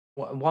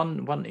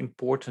 One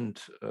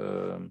important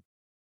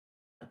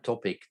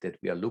topic that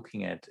we are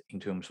looking at in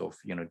terms of,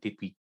 did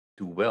we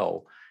do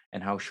well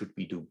and how should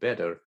we do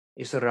better,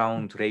 is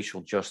around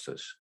racial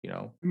justice.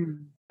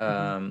 Mm.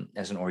 Mhm.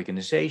 As an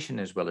organization,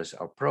 as well as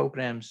our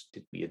programs,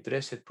 did we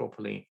address it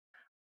properly?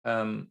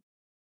 Um,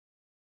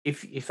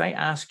 if I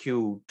ask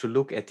you to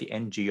look at the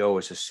NGO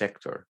as a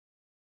sector,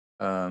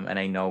 and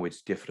I know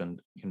it's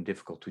different and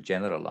difficult to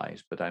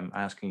generalize, but I'm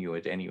asking you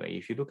it anyway.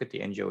 If you look at the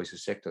NGO as a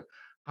sector,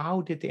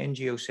 how did the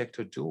NGO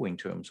sector do in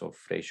terms of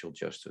racial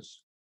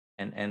justice,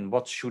 and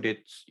what should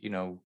it,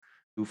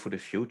 do for the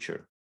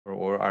future,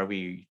 or are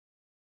we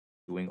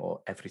doing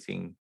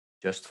everything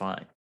just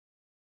fine?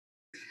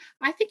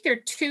 I think there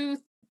are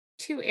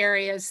two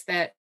areas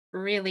that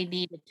really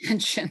need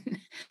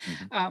attention.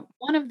 Hmm.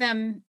 One of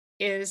them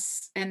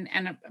is,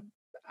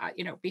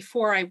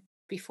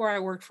 before I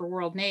worked for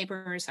World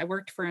Neighbors, I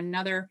worked for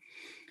another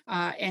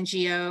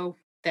NGO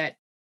that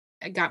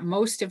got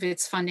most of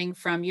its funding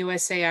from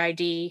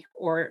USAID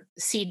or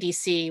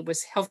CDC,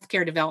 was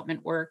healthcare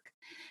development work.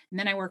 And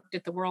then I worked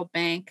at the World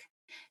Bank.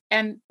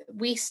 And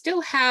we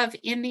still have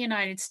in the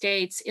United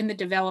States, in the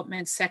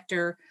development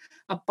sector,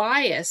 a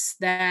bias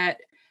uh,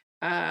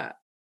 that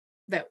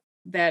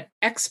that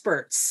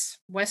experts,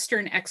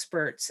 Western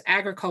experts,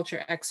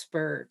 agriculture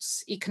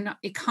experts,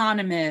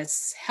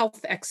 economists,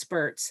 health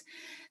experts,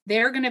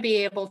 they're going to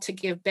be able to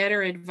give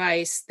better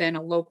advice than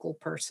a local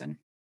person.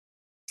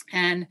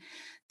 And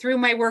through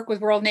my work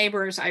with World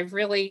Neighbors, I've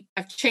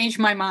changed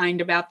my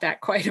mind about that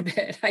quite a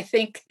bit. I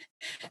think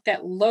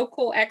that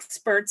local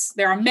experts,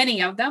 there are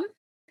many of them.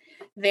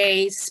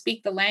 They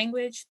speak the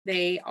language.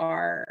 They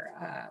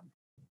are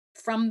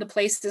from the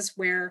places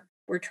where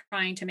we're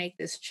trying to make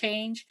this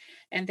change,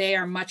 and they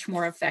are much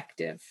more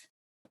effective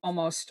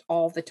almost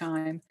all the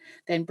time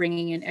than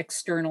bringing in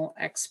external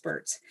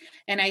experts.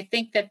 And I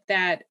think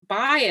that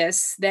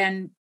bias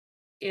then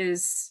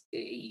is,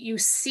 you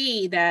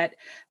see that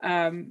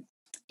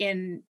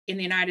in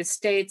the United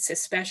States,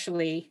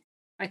 especially.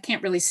 I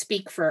can't really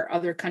speak for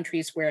other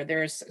countries where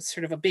there's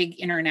sort of a big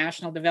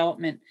international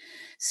development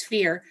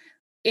sphere.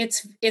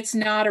 It's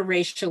not a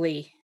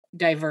racially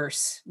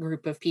diverse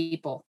group of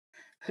people.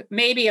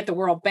 Maybe at the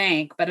World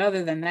Bank, but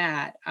other than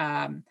that,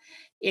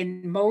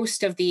 in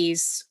most of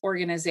these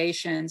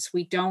organizations,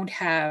 we don't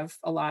have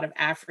a lot of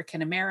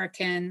African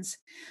Americans.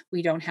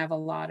 We don't have a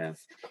lot of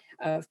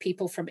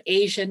people from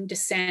Asian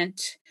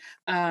descent.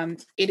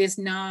 It is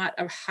not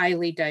a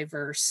highly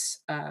diverse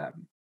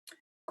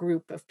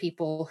group of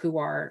people who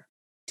are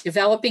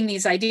developing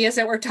these ideas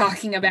that we're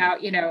talking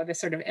about, the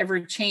sort of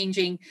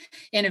ever-changing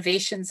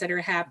innovations that are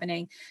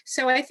happening.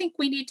 So I think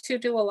we need to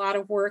do a lot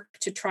of work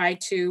to try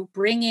to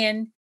bring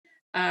in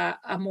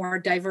a more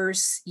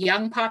diverse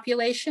young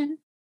population,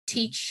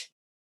 teach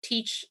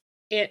these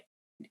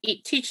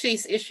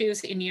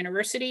issues in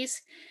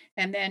universities,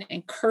 and then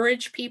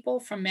encourage people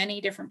from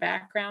many different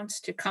backgrounds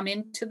to come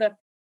into the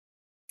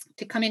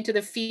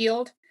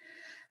field.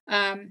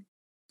 And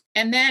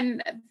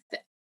then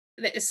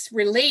it's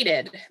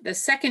related. The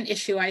second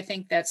issue I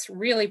think that's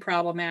really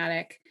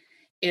problematic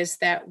is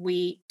that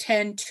we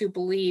tend to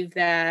believe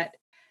that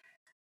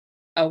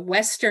a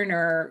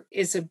Westerner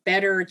is a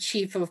better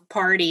chief of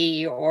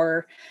party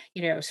or,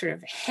 sort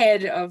of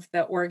head of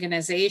the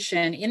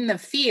organization in the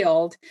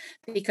field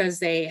because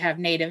they have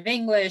native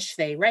English,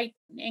 they write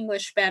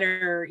English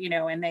better,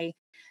 and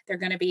they're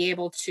going to be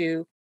able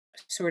to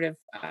sort of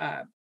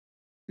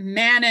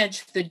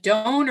manage the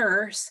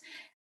donors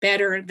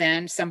better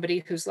than somebody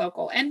who's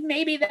local. And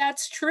maybe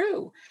that's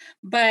true.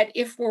 But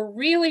if we're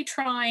really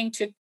trying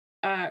to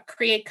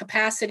create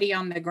capacity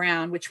on the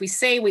ground, which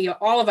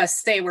all of us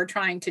say we're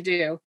trying to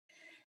do,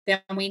 then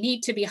we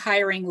need to be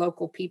hiring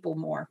local people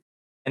more.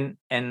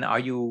 And are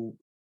you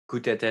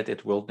good at that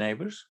at World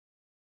Neighbors?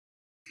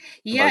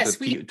 Yes.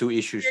 About the two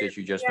issues that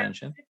you just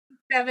mentioned?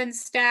 7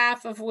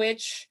 staff, of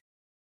which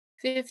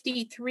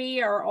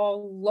 53 are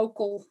all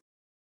local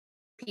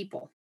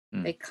people.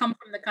 They come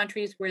from the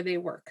countries where they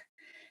work.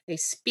 They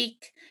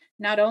speak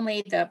not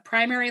only the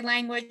primary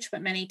language,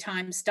 but many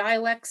times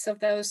dialects of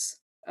those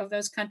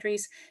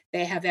countries.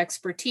 They have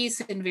expertise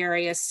in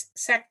various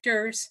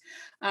sectors.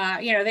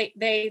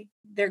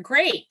 They're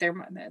great.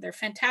 They're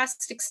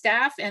fantastic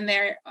staff, and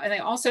they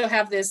also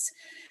have this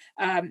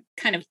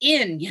kind of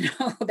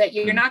that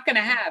you're not going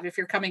to have if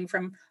you're coming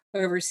from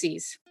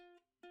overseas.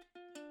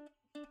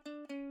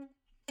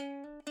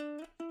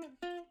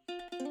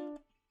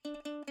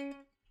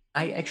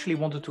 I actually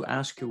wanted to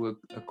ask you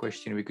a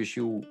question, because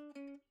you,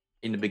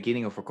 in the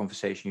beginning of our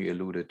conversation, you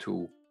alluded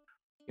to,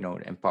 the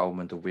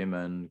empowerment of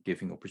women,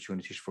 giving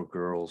opportunities for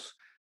girls.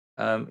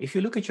 If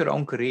you look at your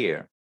own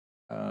career,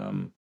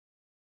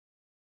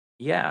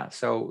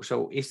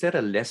 so is there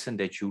a lesson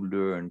that you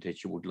learned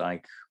that you would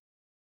like,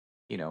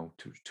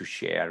 to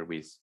share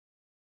with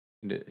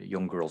the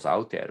young girls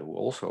out there who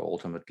also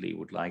ultimately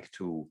would like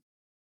to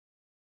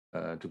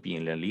be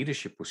in a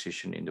leadership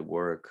position in the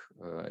work,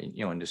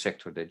 in the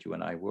sector that you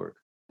and I work?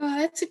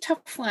 That's a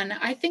tough one.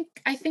 I think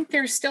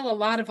there's still a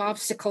lot of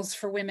obstacles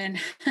for women.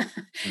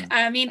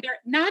 I mean, they're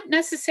not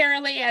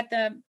necessarily at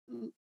the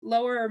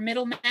lower or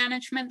middle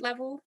management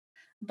level,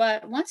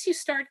 but once you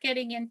start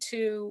getting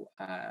into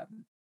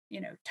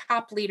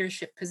top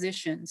leadership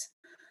positions,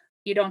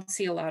 you don't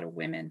see a lot of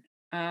women.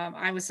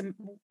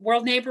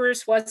 World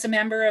Neighbors was a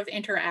member of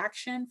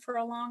Interaction for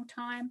a long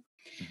time,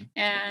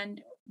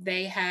 and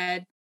they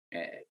had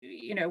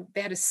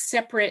a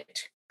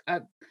separate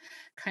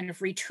kind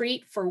of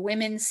retreat for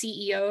women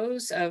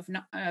CEOs of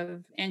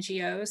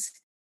NGOs,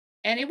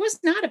 and it was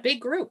not a big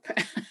group.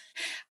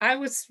 I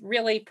was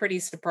really pretty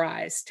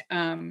surprised.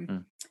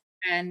 And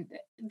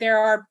there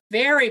are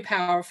very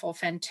powerful,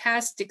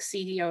 fantastic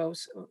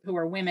CEOs who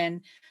are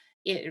women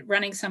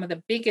running some of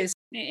the biggest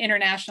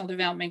international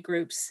development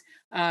groups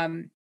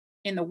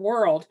in the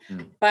world,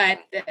 but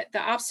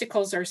the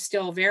obstacles are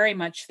still very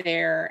much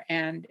there,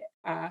 and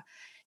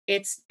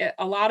it's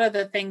a lot of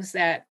the things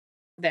that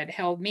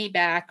held me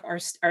back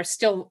are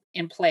still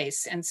in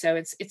place, and so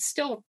it's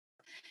still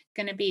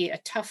going to be a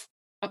tough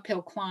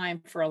uphill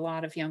climb for a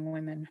lot of young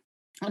women.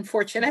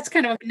 Unfortunately, that's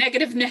kind of a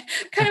negative,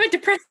 kind of a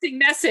depressing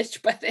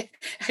message, but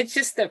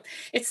it's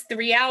the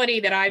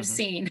reality that I've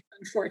seen,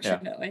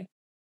 unfortunately.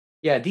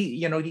 Yeah,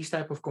 these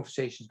type of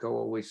conversations go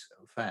always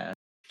fast.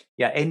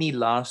 Yeah, any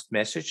last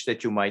message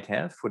that you might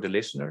have for the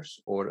listeners,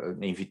 or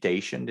an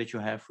invitation that you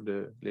have for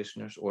the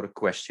listeners, or a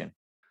question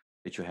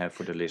that you have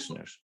for the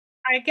listeners?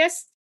 I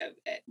guess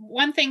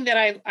one thing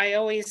that I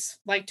always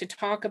like to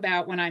talk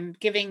about when I'm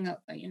giving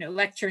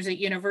lectures at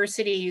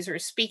universities or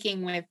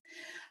speaking with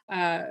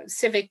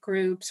civic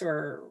groups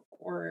or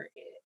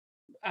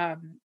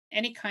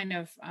any kind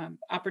of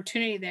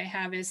opportunity they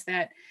have is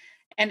that,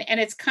 and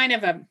it's kind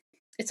of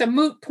it's a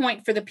moot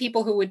point for the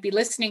people who would be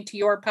listening to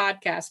your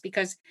podcast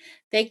because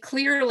they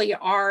clearly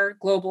are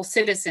global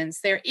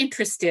citizens. They're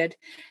interested.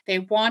 They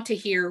want to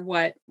hear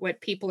what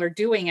people are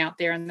doing out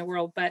there in the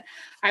world. But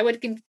I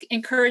would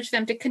encourage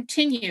them to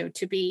continue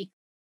to be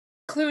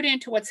clued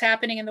into what's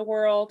happening in the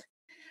world.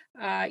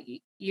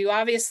 You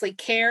obviously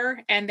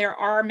care, and there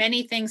are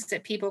many things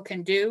that people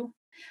can do.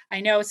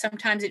 I know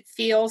sometimes it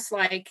feels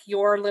like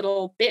your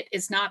little bit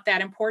is not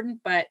that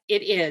important, but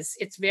it is.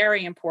 It's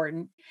very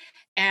important.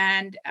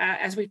 And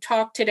as we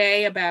talked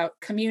today about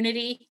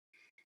community,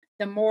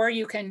 the more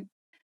you can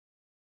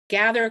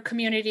gather a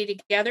community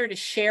together to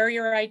share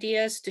your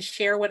ideas, to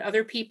share what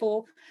other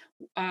people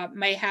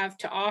may have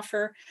to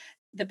offer,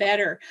 the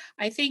better.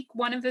 I think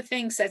one of the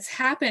things that's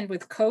happened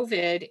with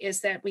COVID is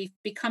that we've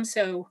become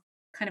so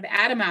kind of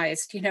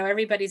atomized.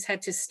 Everybody's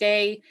had to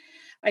stay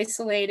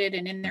isolated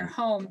and in their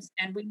homes,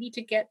 and we need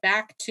to get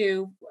back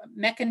to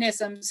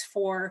mechanisms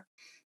for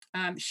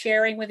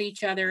sharing with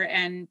each other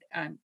and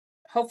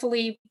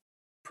hopefully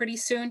pretty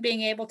soon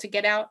being able to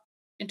get out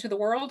into the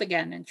world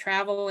again and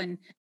travel and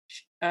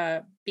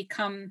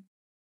become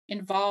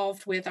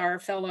involved with our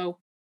fellow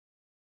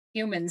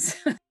humans.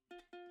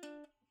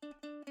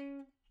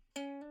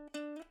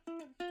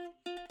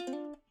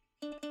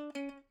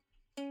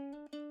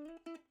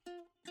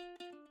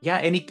 Yeah,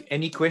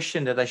 any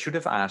question that I should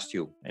have asked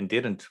you and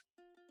didn't?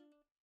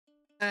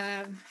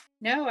 Um,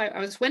 no, I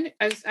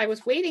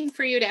was waiting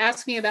for you to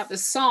ask me about the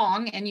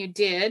song, and you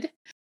did.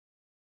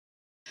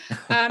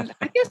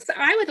 I guess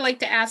I would like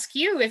to ask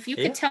you if you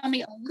could Yeah. tell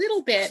me a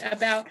little bit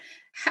about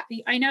how,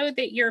 I know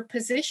that your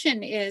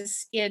position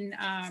is in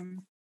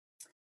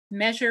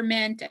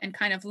measurement and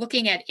kind of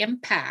looking at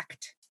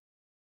impact.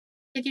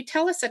 Could you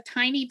tell us a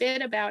tiny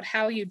bit about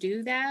how you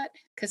do that?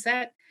 Because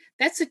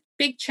that's a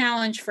big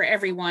challenge for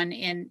everyone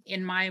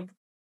in my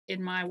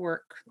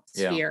work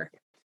Yeah. sphere.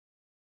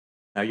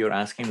 Now you're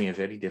asking me a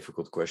very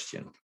difficult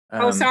question.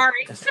 Oh,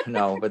 sorry.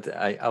 No, but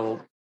I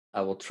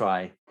will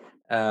try.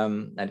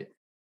 And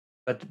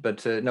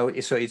no,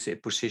 so it's a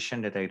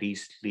position that I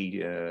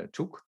recently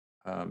took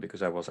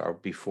because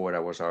before I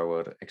was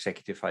our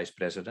executive vice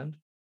president,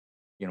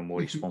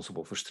 more Mhm.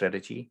 responsible for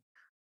strategy.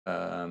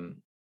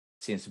 Um,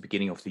 since the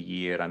beginning of the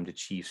year, I'm the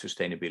chief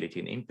sustainability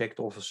and impact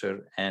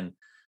officer, and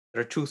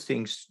there are two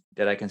things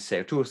that I can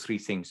say, two or three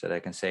things that I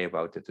can say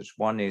about it.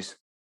 One is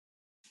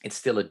it's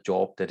still a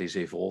job that is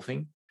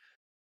evolving.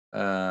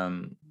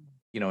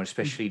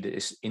 Especially the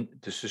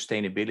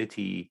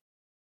sustainability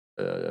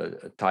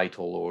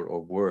title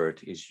or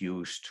word is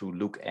used to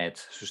look at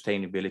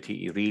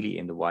sustainability really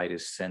in the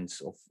widest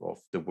sense of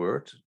the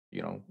word,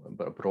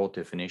 a broad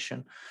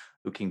definition,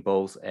 looking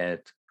both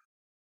at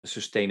the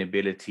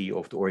sustainability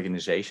of the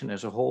organization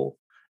as a whole,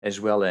 as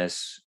well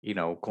as,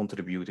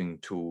 contributing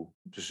to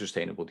the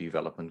sustainable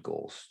development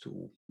goals,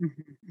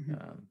 Mhm,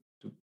 mhm.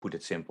 to put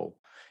it simple.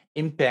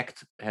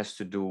 Impact has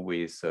to do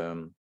with,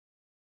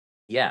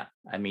 yeah,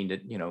 I mean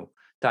that,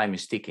 time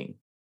is ticking,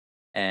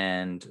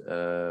 and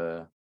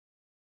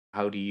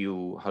how do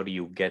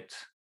you get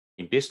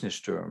in business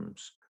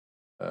terms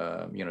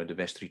the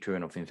best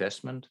return of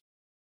investment,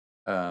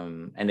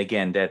 and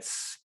again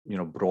that's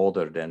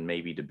broader than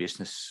maybe the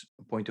business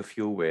point of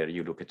view where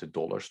you look at the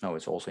dollars. No,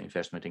 it's also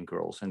investment in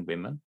girls and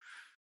women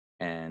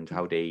and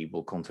how they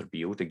will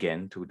contribute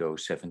again to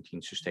those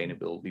 17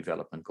 sustainable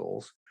development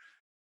goals.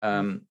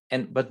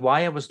 But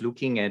why I was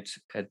looking at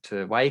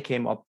why I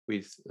came up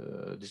with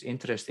this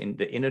interest in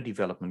the inner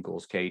development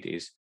goals, Kate,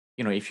 is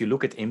if you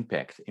look at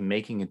impact in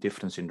making a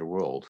difference in the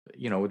world,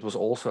 it was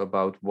also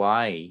about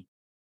why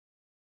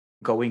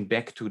going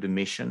back to the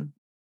mission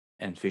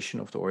and vision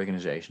of the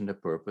organization, the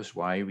purpose,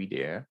 why are we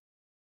there?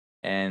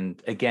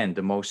 And again,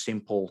 the most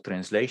simple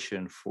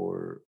translation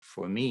for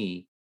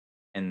me,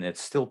 and that's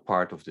still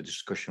part of the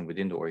discussion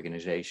within the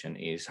organization,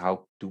 is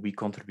how do we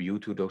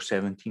contribute to those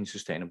 17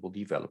 sustainable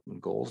development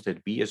goals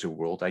that we as a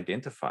world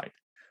identified,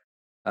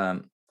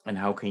 and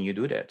how can you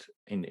do that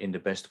in the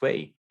best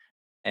way?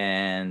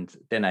 And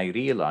then I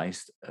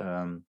realized,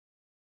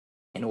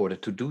 in order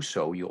to do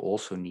so, you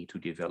also need to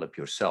develop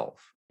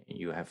yourself.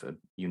 You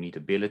need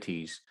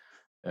abilities,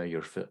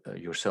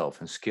 yourself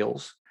and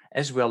skills,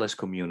 as well as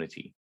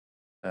community.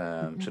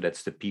 Mhm. So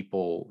that's the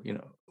people who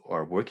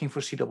are working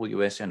for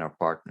CWS and our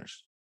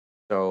partners.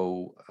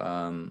 So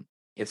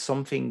it's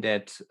something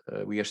that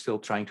we are still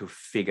trying to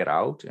figure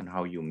out, and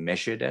how you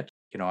measure that.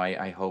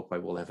 I hope I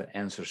will have an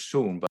answer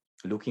soon. But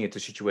looking at the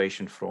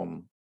situation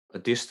from a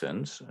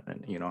distance,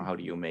 and how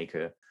do you make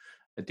a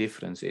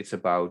difference? It's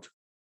about,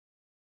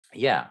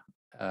 yeah,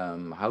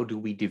 how do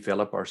we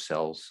develop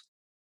ourselves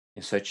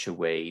in such a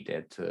way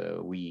that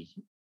we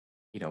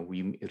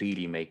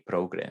really make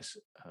progress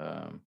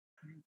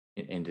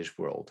in this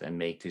world, and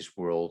make this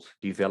world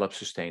develop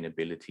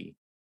sustainability,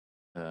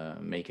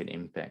 make an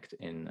impact,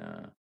 and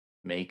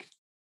make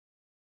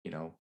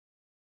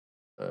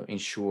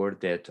ensure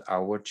that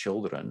our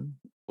children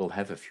will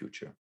have a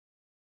future.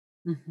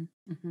 Mhm,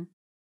 mhm.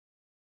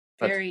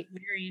 But Very,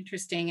 very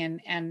interesting.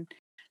 And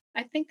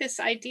I think this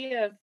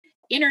idea of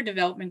inner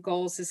development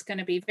goals is going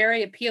to be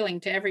very appealing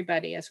to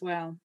everybody as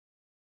well.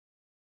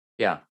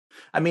 yeah,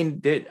 I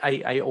mean,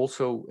 I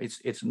also,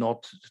 it's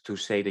not to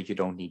say that you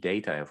don't need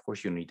data. Of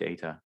course, you need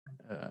data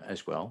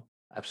as well.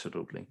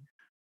 Absolutely.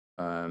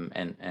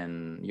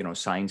 And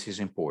science is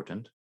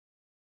important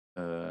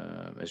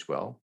as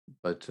well.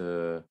 But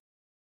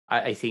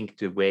I think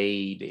the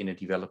way the inner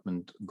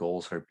development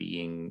goals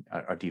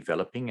are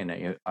developing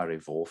and are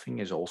evolving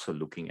is also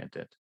looking at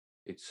that.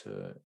 It's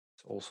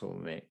also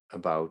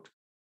about,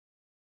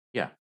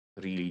 yeah,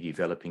 really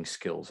developing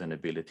skills and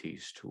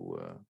abilities to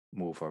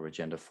move our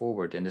agenda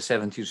forward. And the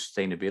 70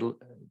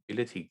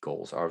 sustainability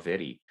goals are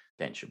very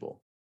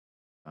tangible.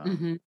 Um,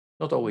 Mhm.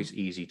 Not always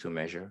easy to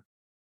measure,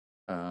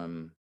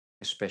 um,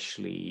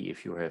 especially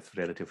if you have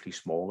relatively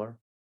smaller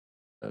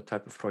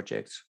type of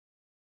projects.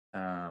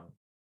 Um,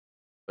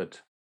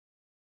 but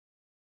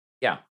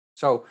yeah,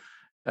 so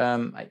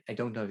I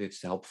don't know if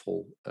it's a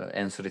helpful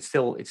answer.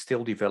 It's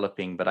still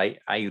developing, but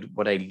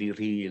what I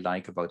really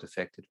like about the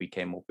fact that we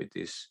came up with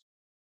this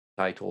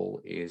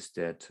title is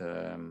that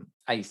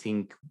I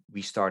think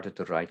we started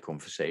the right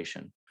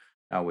conversation.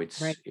 Now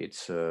Right.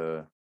 it's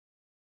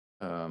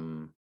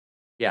um,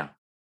 yeah,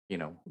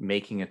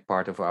 making it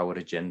part of our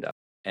agenda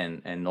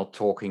and not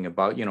talking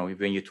about,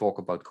 when you talk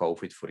about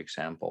COVID, for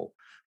example,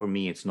 for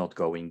me, it's not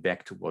going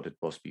back to what it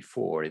was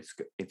before.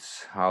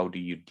 It's how do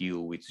you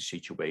deal with the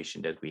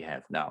situation that we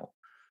have now?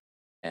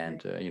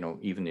 And Right.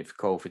 even if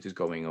COVID is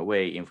going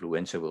away,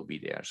 influenza will be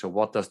there. So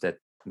what does that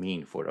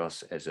mean for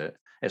us as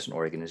an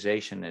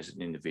organization, as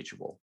an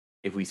individual?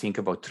 If we think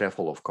about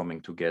travel of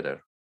coming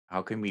together,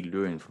 how can we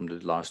learn from the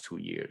last 2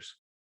 years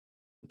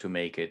to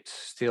make it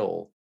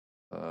still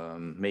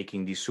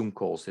making these Zoom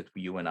calls that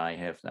you and I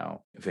have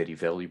now very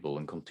valuable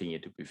and continue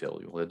to be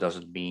valuable? It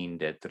doesn't mean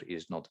that there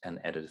is not an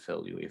added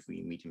value if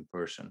we meet in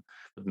person,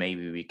 but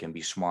maybe we can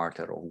be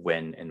smarter on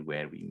when and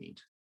where we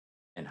meet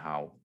and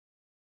how.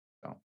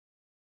 So,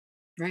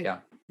 Right.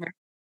 yeah. Right.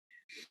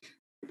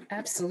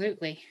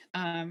 Absolutely.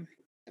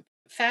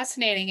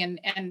 Fascinating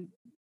and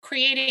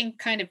creating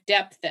kind of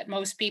depth that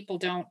most people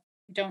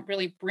don't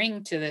really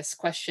bring to this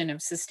question of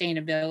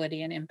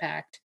sustainability and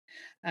impact.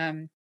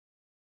 Um,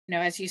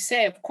 as you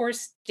say, of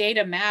course,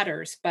 data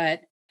matters,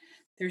 but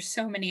there's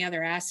so many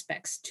other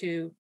aspects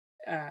to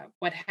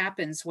what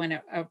happens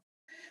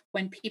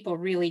when people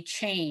really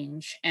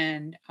change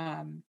and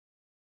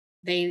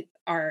they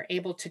are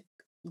able to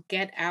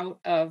get out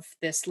of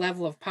this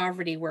level of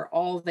poverty where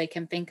all they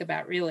can think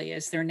about really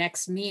is their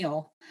next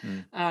meal,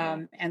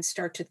 Mm. and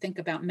start to think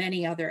about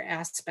many other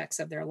aspects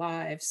of their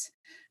lives,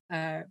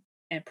 uh,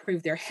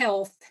 improve their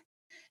health,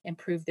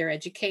 improve their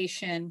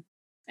education,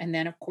 and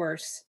then, of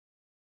course,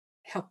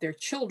 help their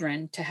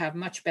children to have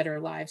much better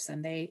lives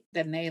than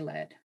they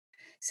led.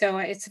 So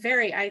it's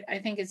very, I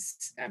think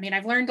it's, I mean,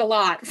 I've learned a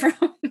lot from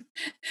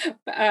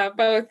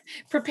both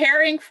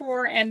preparing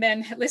for and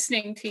then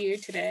listening to you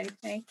today.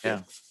 Thank you.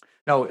 Yeah.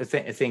 No,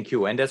 thank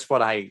you. And that's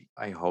what I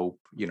hope,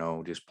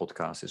 this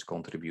podcast is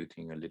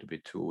contributing a little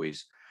bit to,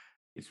 is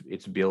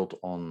it's built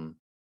on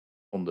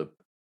the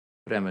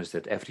premise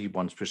that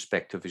everyone's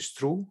perspective is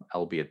true,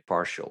 albeit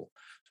partial,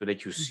 so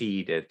that you Mm.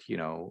 see that,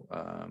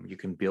 you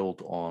can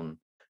build on,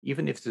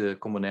 even if the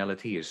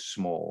commonality is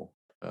small,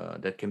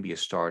 that can be a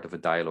start of a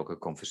dialogue, a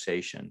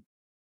conversation,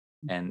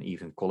 and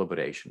even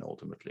collaboration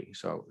ultimately.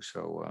 So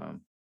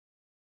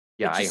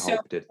yeah, Which I is so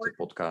hope that the important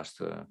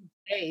podcast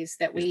days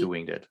that is we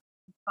doing that.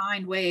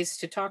 find ways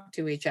to talk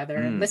to each other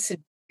and Mm. listen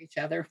to each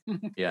other.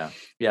 Yeah,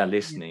 Yeah.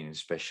 listening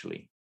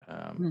especially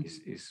is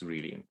Mhm. is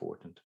really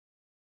important.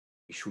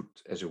 We should,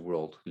 as a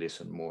world,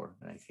 listen more.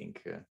 And I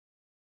think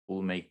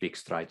we'll make big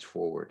strides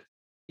forward.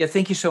 Yeah,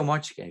 thank you so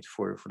much, Kate,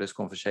 for this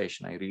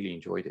conversation. I really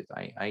enjoyed it.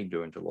 I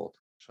learned a lot.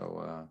 So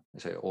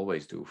as I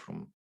always do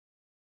from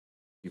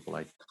people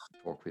I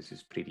talk with,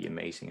 is pretty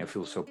amazing. I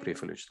feel so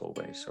privileged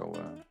always. So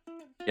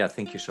yeah,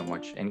 thank you so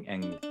much, and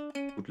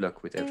good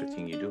luck with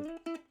everything you do.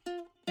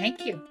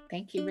 Thank you.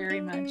 Thank you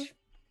very much.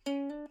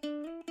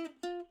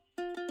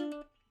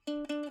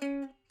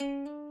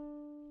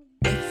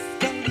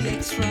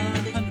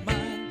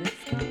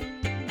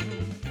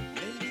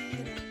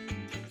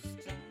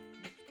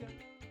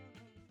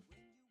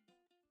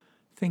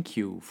 Thank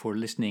you for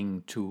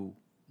listening to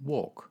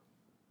Walk,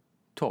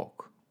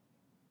 Talk,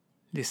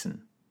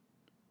 Listen.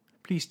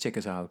 Please check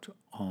us out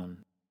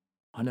on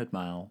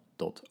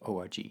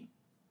 100mile.org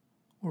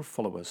or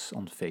follow us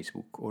on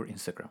Facebook or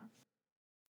Instagram.